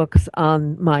 5 books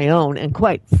on my own, and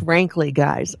quite frankly,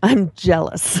 guys, I'm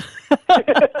jealous.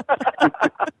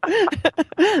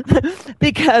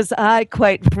 Because I,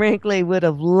 quite frankly, would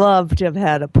have loved to have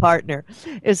had a partner,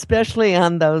 especially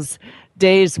on those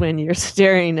days when you're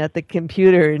staring at the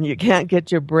computer and you can't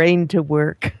get your brain to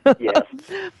work. Yes,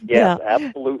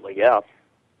 absolutely, yeah.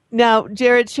 Now,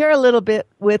 Jared, share a little bit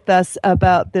with us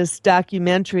about this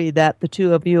documentary that the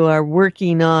two of you are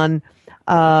working on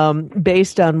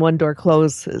based on One Door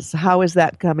Closes. How is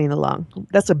that coming along?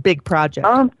 That's a big project.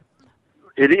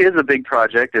 It is a big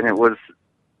project, and it was,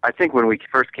 I think when we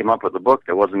first came up with the book,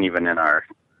 it wasn't even in our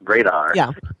radar.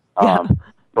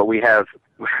 But we've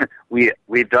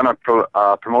done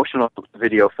a promotional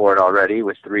video for it already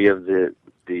with 3 of the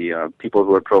people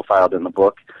who are profiled in the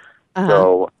book.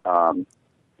 So,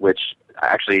 which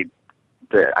actually,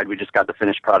 we just got the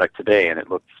finished product today, and it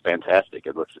looks fantastic.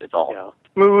 It's all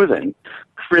smooth and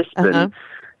crisp, and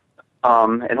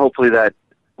hopefully that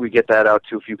we get that out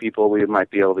to a few people. We might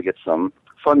be able to get some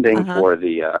funding for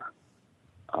the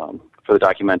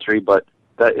documentary, but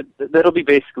that'll be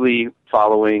basically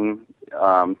following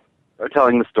or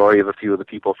telling the story of a few of the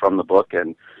people from the book,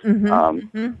 and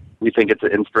we think it's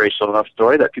an inspirational enough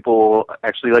story that people will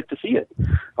actually like to see it.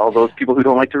 All those people who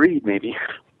don't like to read, maybe.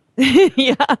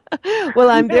 Well,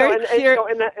 I'm very curious.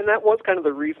 And that was kind of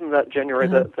the reason that January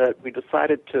that we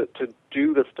decided to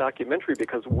do this documentary,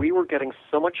 because we were getting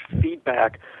so much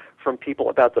feedback from people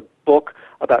about the book,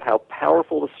 about how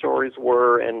powerful the stories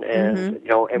were, and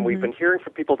we've been hearing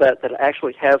from people that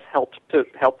actually has helped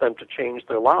them to change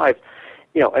their lives.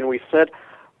 And we said,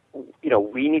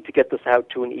 we need to get this out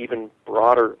to an even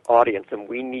broader audience, and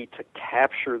we need to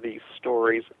capture these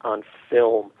stories on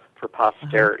film for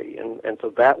posterity. And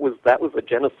so that was the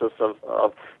genesis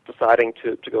of deciding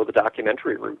to go the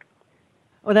documentary route.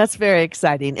 Well, that's very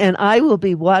exciting. And I will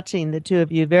be watching the two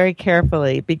of you very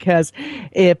carefully, because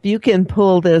if you can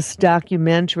pull this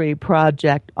documentary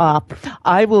project off,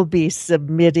 I will be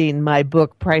submitting my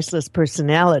book, Priceless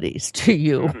Personalities, to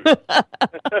you.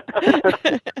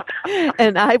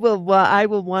 And I will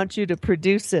want you to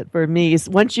produce it for me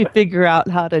once you figure out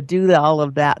how to do all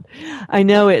of that. I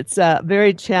know it's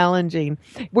very challenging.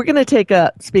 We're going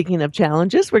to speaking of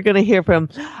challenges, we're going to hear from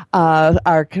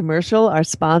our commercial, our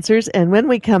sponsors, and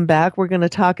when we come back, we're going to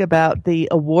talk about the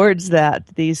awards that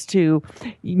these two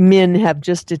men have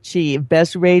just achieved,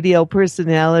 Best Radio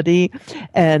Personality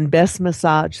and Best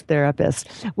Massage Therapist.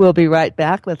 We'll be right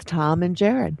back with Tom and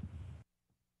Jared.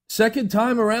 Second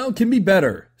time around can be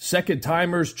better. Second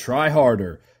timers try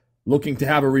harder. Looking to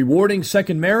have a rewarding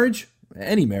second marriage?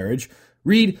 Any marriage.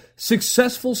 Read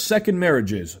Successful Second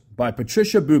Marriages by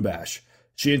Patricia Bubash.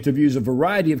 She interviews a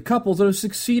variety of couples that have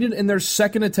succeeded in their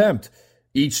second attempt.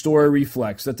 Each story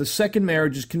reflects that the second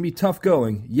marriages can be tough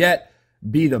going, yet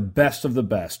be the best of the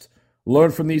best.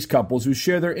 Learn from these couples who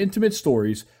share their intimate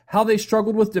stories, how they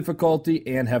struggled with difficulty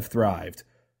and have thrived.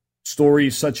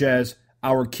 Stories such as,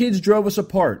 our kids drove us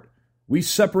apart. We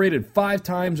separated 5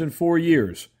 times in 4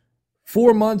 years.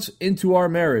 4 months into our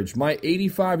marriage, my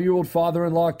 85-year-old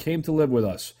father-in-law came to live with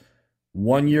us.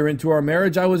 1 year into our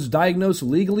marriage, I was diagnosed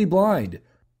legally blind.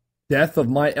 Death of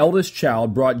my eldest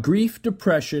child brought grief,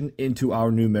 depression into our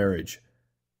new marriage.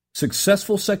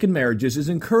 Successful Second Marriages is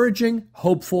encouraging,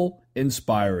 hopeful,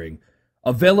 inspiring.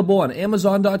 Available on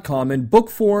Amazon.com in book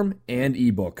form and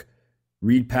ebook.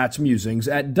 Read Pat's musings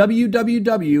at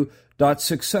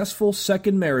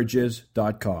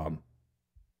www.successfulsecondmarriages.com.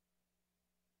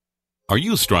 Are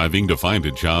you striving to find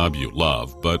a job you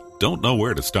love but don't know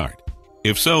where to start?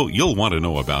 If so, you'll want to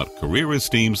know about Career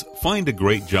Esteem's Find a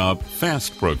Great Job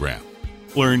Fast program.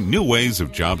 Learn new ways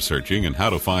of job searching and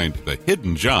how to find the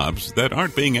hidden jobs that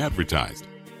aren't being advertised.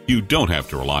 You don't have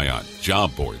to rely on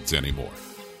job boards anymore.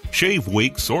 Shave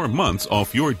weeks or months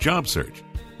off your job search.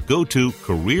 Go to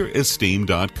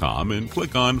CareerEsteem.com and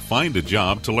click on Find a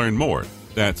Job to learn more.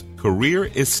 That's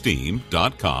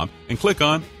CareerEsteem.com and click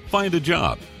on Find a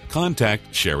Job.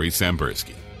 Contact Sherry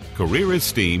Sambursky.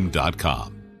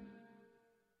 CareerEsteem.com.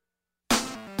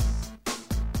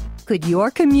 Could your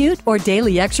commute or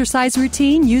daily exercise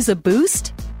routine use a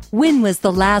boost? When was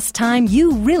the last time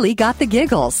you really got the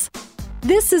giggles?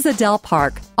 This is Adele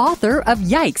Park, author of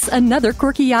Yikes, Another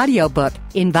Quirky Audiobook,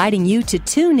 inviting you to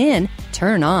tune in,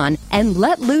 turn on, and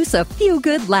let loose a few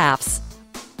good laughs.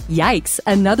 Yikes,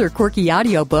 Another Quirky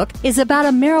Audiobook is about a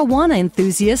marijuana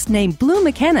enthusiast named Blue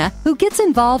McKenna who gets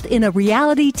involved in a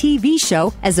reality TV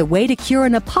show as a way to cure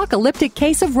an apocalyptic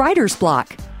case of writer's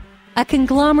block. A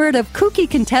conglomerate of kooky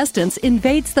contestants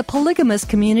invades the polygamous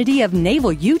community of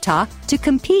Naval, Utah to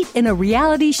compete in a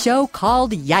reality show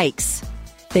called Yikes.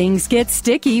 Things get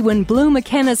sticky when Blue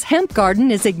McKenna's hemp garden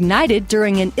is ignited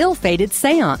during an ill-fated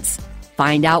seance.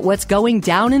 Find out what's going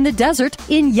down in the desert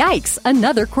in Yikes,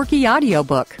 Another Quirky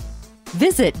Audiobook.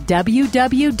 Visit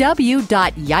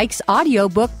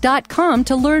www.yikesaudiobook.com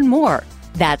to learn more.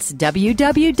 That's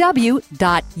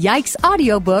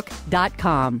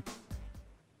www.yikesaudiobook.com.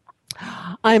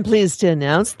 I'm pleased to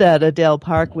announce that Adele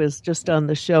Park was just on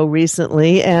the show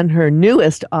recently, and her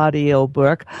newest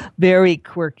audiobook, very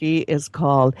quirky, is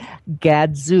called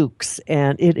Gadzooks,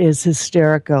 and it is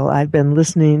hysterical. I've been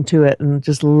listening to it and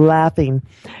just laughing.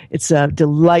 It's a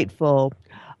delightful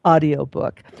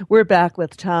audiobook. We're back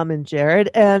with Tom and Jared.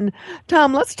 And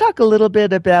Tom, let's talk a little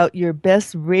bit about your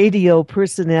best radio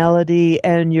personality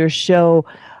and your show,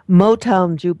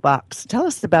 Motown Jukebox. Tell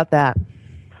us about that.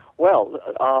 Well,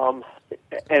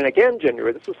 and again,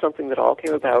 January, this is something that all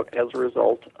came about as a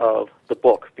result of the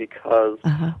book, because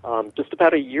just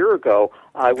about a year ago,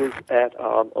 I was at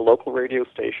a local radio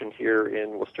station here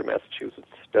in Worcester, Massachusetts,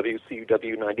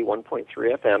 WCUW 91.3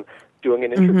 FM, doing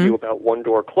an interview about One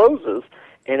Door Closes.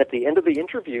 And at the end of the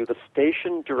interview, the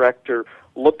station director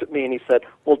looked at me and he said,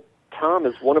 well, Tom,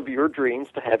 is one of your dreams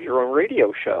to have your own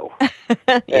radio show?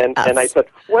 And I said,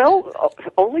 well,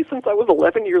 only since I was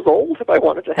 11 years old have I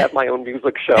wanted to have my own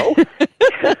music show.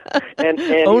 and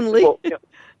only? Well,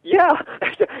 yeah.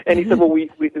 And he said, well, we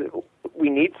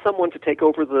need someone to take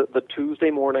over the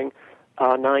Tuesday morning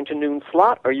 9 to noon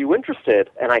slot. Are you interested?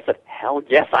 And I said, hell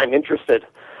yes, I'm interested.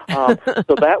 So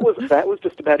that was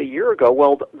just about a year ago.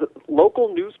 Well, the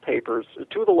local newspapers,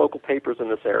 2 of the local papers in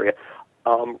this area,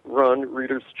 run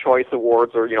Reader's Choice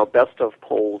Awards, or best of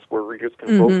polls where readers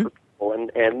can vote for people.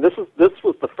 And this was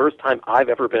the first time I've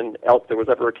ever been there was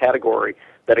ever a category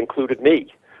that included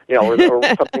me, or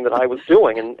something that I was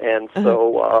doing. And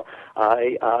so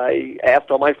I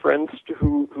asked all my friends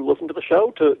who listened to the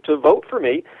show to vote for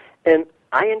me. And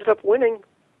I ended up winning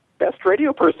Best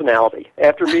Radio Personality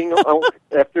after being on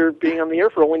the air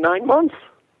for only 9 months.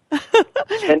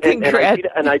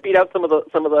 And I beat out some of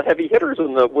the heavy hitters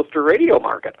in the Worcester radio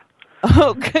market.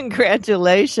 Oh,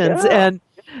 congratulations! Yeah. And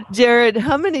Jared,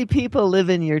 how many people live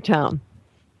in your town?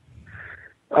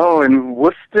 Oh, in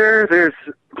Worcester, there's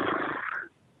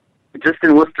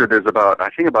about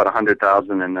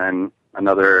 100,000, and then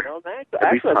another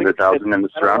at least 100,000 in the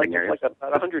surrounding area. Like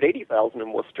about 180,000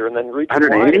 in Worcester, and then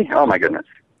 180? Oh my goodness!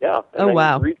 Yeah. Oh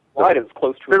wow! Region-wide is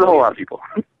close to. There's a whole lot of people.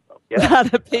 A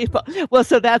lot of people. Well,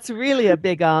 so that's really a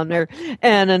big honor.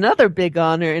 And another big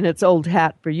honor, and it's old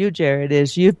hat for you, Jared,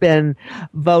 is you've been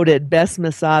voted Best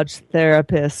Massage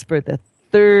Therapist for the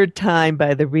 3rd time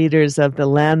by the readers of the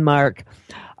Landmark,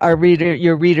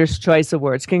 your Reader's Choice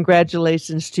Awards.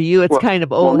 Congratulations to you. It's kind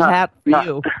of old hat for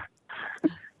you.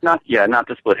 Not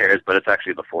to split hairs, but it's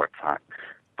actually the 4th time.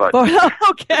 But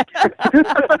okay.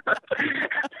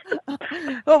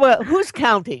 Oh well, who's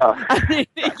counting?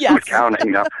 Yes. Who's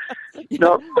counting? No.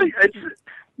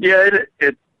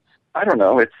 It. I don't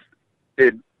know.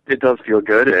 It does feel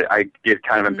good. I get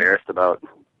kind of embarrassed about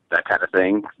that kind of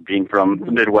thing, being from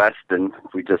the Midwest, and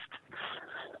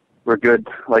we're good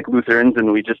like Lutherans,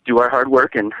 and we just do our hard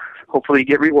work and hopefully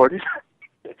get rewarded.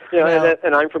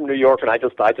 And I'm from New York, and I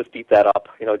just eat that up.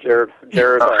 Jared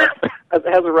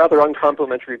has a rather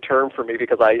uncomplimentary term for me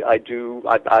because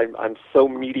I'm so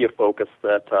media focused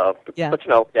that. But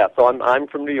so I'm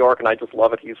from New York, and I just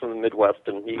love it. He's from the Midwest,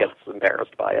 and he gets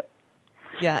embarrassed by it.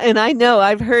 Yeah, and I know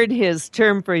I've heard his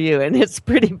term for you, and it's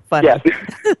pretty funny. Yes.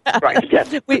 Right. Yes.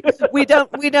 we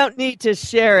don't need to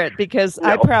share it because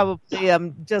I probably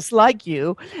am just like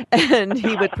you, and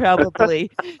he would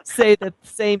probably say the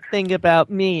same thing about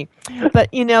me. But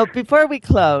before we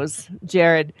close,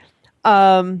 Jared,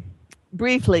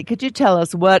 briefly, could you tell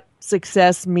us what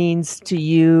success means to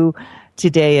you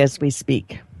today as we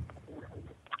speak?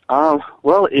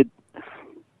 Well, it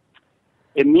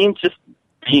means just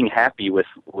being happy with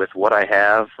what I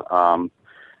have,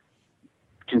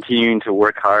 continuing to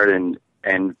work hard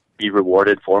and be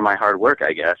rewarded for my hard work,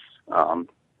 I guess. I'm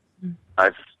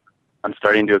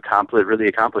starting to accomplish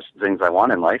the things I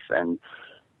want in life, and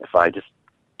if I just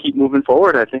keep moving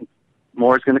forward, I think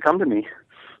more is going to come to me.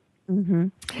 Mm-hmm.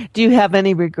 Do you have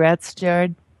any regrets,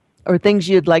 Jared, or things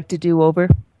you'd like to do over?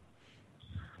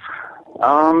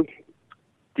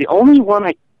 The only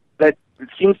one that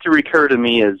seems to recur to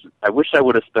me is I wish I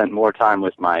would have spent more time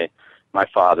with my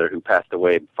father, who passed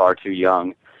away far too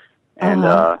young, and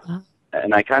I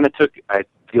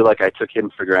feel like I took him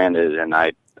for granted, and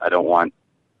I don't want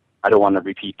to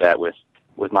repeat that with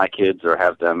my kids or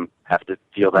have them have to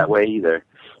feel that way either.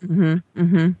 Mm-hmm.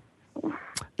 Mm-hmm.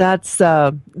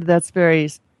 That's very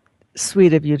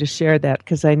sweet of you to share that,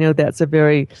 because I know that's a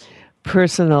very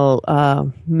personal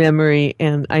memory,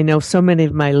 and I know so many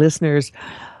of my listeners,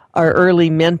 our early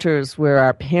mentors were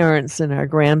our parents and our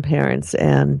grandparents,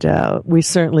 and we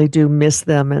certainly do miss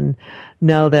them, and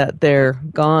now that they're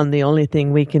gone, the only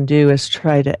thing we can do is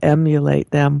try to emulate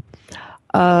them.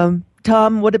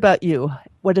 Tom, what about you?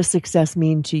 What does success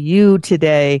mean to you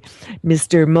today,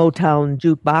 Mr. Motown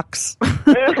Jukebox?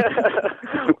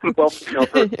 Well,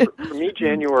 for me,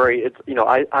 January, it's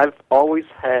I've always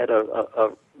had a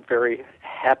very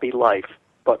happy life,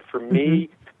 but for me,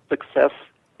 success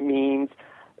means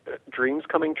dreams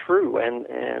coming true, and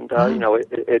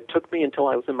it took me until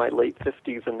I was in my late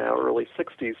 50s and now early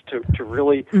 60s to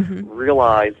really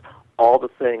realize all the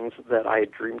things that I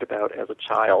had dreamed about as a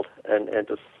child, and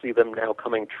to see them now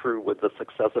coming true with the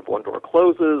success of One Door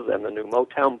Closes and the new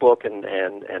Motown book and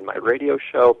my radio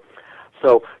show.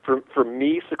 So for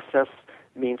me, success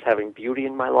means having beauty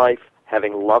in my life,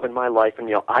 having love in my life,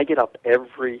 and I get up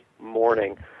every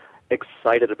morning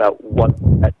excited about what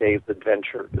that day's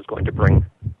adventure is going to bring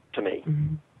to me.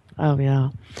 Mm-hmm. Oh, yeah.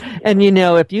 And,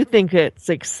 if you think it's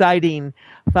exciting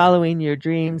following your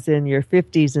dreams in your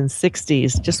 50s and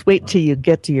 60s, just wait till you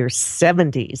get to your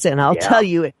 70s, and I'll tell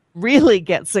you it really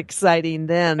gets exciting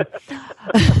then.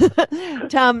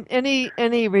 Tom,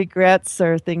 any regrets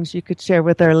or things you could share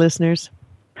with our listeners?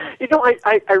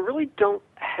 I really don't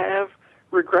have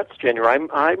regrets, January.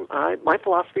 My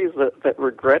philosophy is that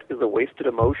regret is a wasted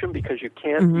emotion, because you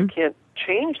can't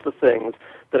change the things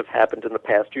that have happened in the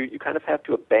past. You kind of have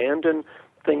to abandon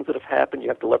things that have happened. You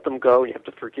have to let them go. You have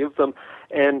to forgive them.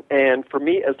 And for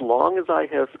me, as long as I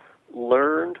have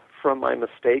learned from my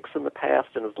mistakes in the past,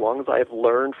 and as long as I have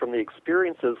learned from the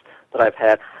experiences that I've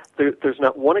had, there's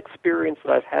not one experience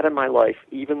that I've had in my life,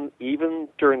 even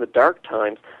during the dark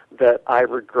times, that I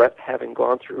regret having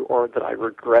gone through or that I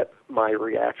regret my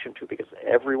reaction to, because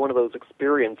every one of those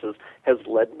experiences has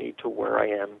led me to where I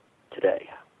am today.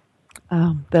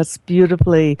 That's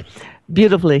beautifully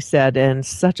said, and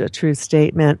such a true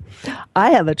statement.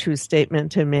 I have a true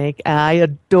statement to make. I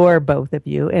adore both of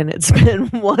you, and it's been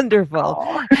wonderful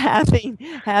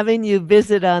having you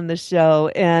visit on the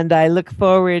show, and I look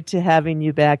forward to having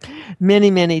you back many,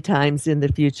 many times in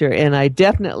the future, and I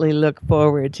definitely look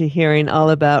forward to hearing all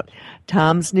about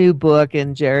Tom's new book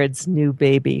and Jared's new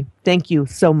baby. Thank you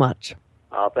so much.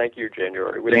 Thank you,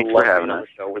 January. Thanks for having us.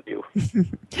 Show with you.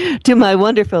 To my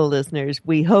wonderful listeners,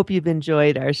 we hope you've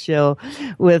enjoyed our show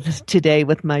today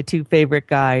with my two favorite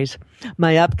guys.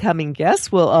 My upcoming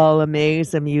guests will all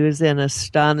amaze, amuse, and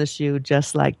astonish you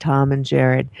just like Tom and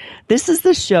Jared. This is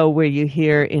the show where you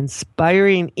hear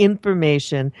inspiring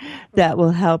information that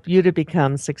will help you to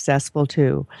become successful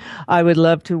too. I would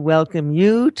love to welcome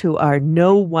you to our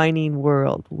no whining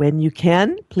world. When you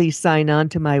can, please sign on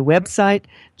to my website,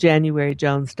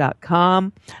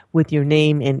 JanuaryJones.com, with your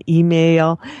name and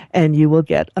email, and you will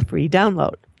get a free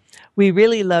download. We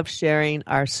really love sharing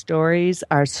our stories,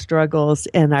 our struggles,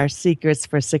 and our secrets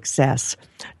for success.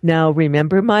 Now,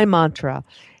 remember my mantra.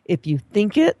 If you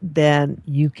think it, then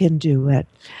you can do it.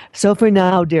 So for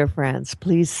now, dear friends,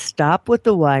 please stop with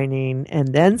the whining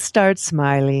and then start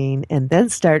smiling and then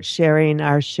start sharing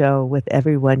our show with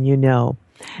everyone you know.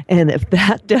 And if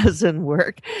that doesn't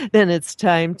work, then it's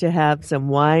time to have some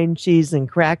wine, cheese, and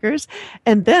crackers,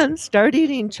 and then start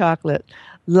eating chocolate.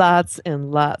 Lots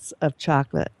and lots of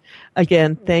chocolate.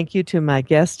 Again, thank you to my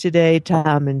guests today,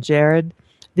 Tom and Jared.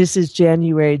 This is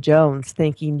January Jones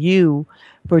thanking you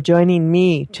for joining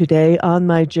me today on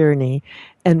my journey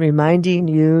and reminding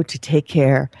you to take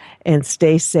care and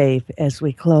stay safe as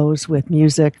we close with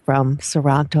music from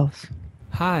Sarantos.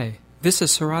 Hi, this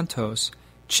is Sarantos.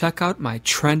 Check out my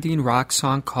trending rock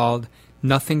song called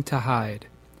Nothing to Hide.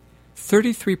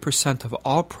 33% of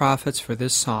all profits for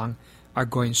this song are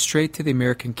going straight to the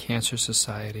American Cancer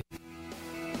Society.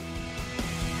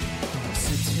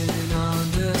 Sitting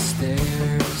on the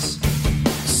stairs,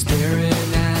 staring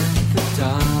at the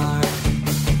dark,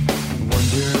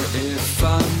 wonder if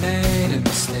I made a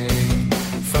mistake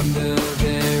from the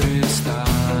very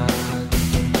start.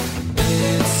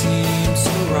 It seems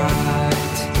so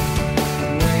right,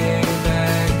 way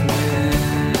back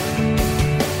when.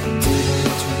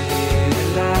 Didn't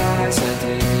realize I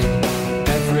did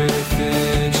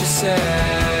everything she said.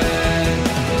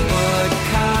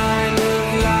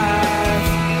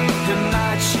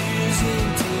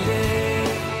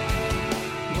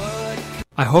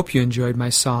 I hope you enjoyed my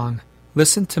song.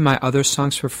 Listen to my other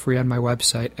songs for free on my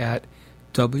website at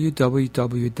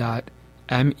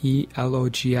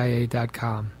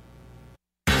www.melogia.com.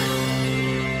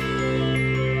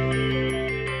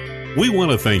 We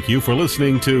want to thank you for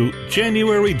listening to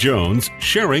January Jones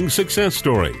Sharing Success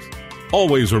Stories.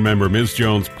 Always remember Ms.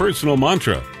 Jones' personal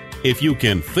mantra, if you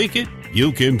can think it,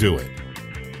 you can do it.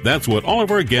 That's what all of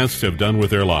our guests have done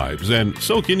with their lives, and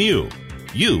so can you.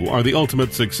 You are the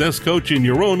ultimate success coach in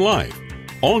your own life.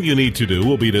 All you need to do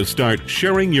will be to start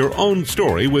sharing your own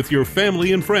story with your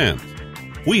family and friends.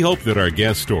 We hope that our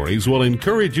guest stories will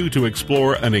encourage you to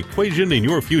explore an equation in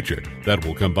your future that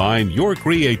will combine your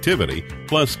creativity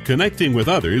plus connecting with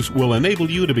others will enable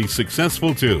you to be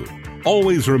successful too.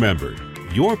 Always remember,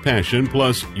 your passion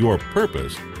plus your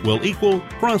purpose will equal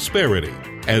prosperity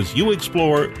as you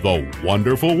explore the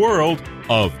wonderful world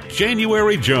of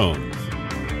January Jones.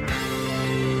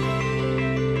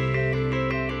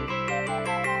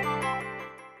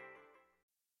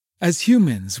 As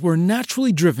humans, we're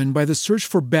naturally driven by the search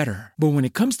for better. But when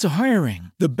it comes to hiring,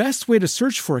 the best way to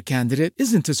search for a candidate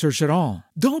isn't to search at all.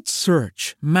 Don't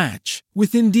search, match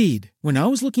with Indeed. When I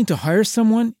was looking to hire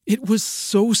someone, it was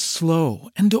so slow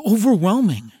and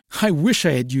overwhelming. I wish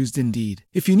I had used Indeed.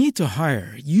 If you need to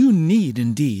hire, you need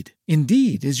Indeed.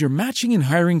 Indeed is your matching and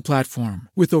hiring platform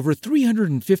with over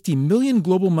 350 million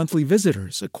global monthly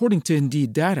visitors, according to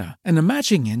Indeed data, and a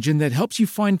matching engine that helps you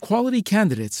find quality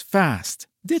candidates fast.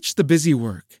 Ditch the busy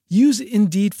work. Use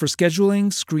Indeed for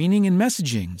scheduling, screening, and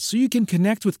messaging so you can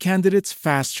connect with candidates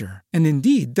faster. And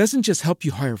Indeed doesn't just help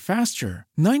you hire faster.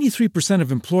 93%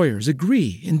 of employers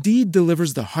agree Indeed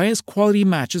delivers the highest quality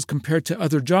matches compared to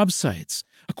other job sites,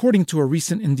 according to a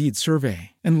recent Indeed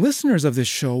survey. And listeners of this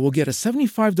show will get a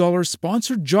 $75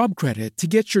 sponsored job credit to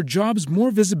get your jobs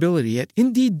more visibility at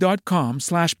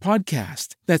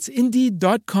Indeed.com/podcast. That's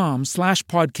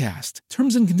Indeed.com/podcast.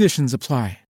 Terms and conditions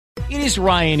apply. It is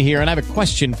Ryan here, and I have a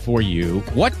question for you.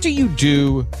 What do you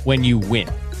do when you win?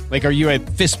 Like, are you a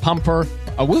fist pumper?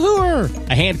 A woohooer,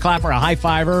 a hand clapper, a high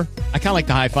fiver. I kind of like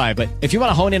the high five, but if you want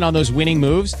to hone in on those winning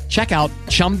moves, check out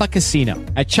Chumba Casino.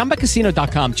 At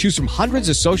ChumbaCasino.com, choose from hundreds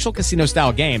of social casino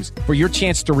style games for your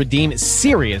chance to redeem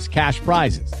serious cash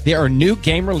prizes. There are new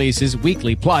game releases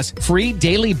weekly, plus free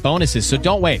daily bonuses. So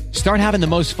don't wait. Start having the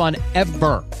most fun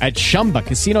ever at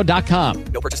ChumbaCasino.com.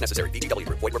 No purchase necessary. VGW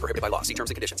Group. Void where prohibited by law. See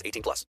terms and conditions. 18+.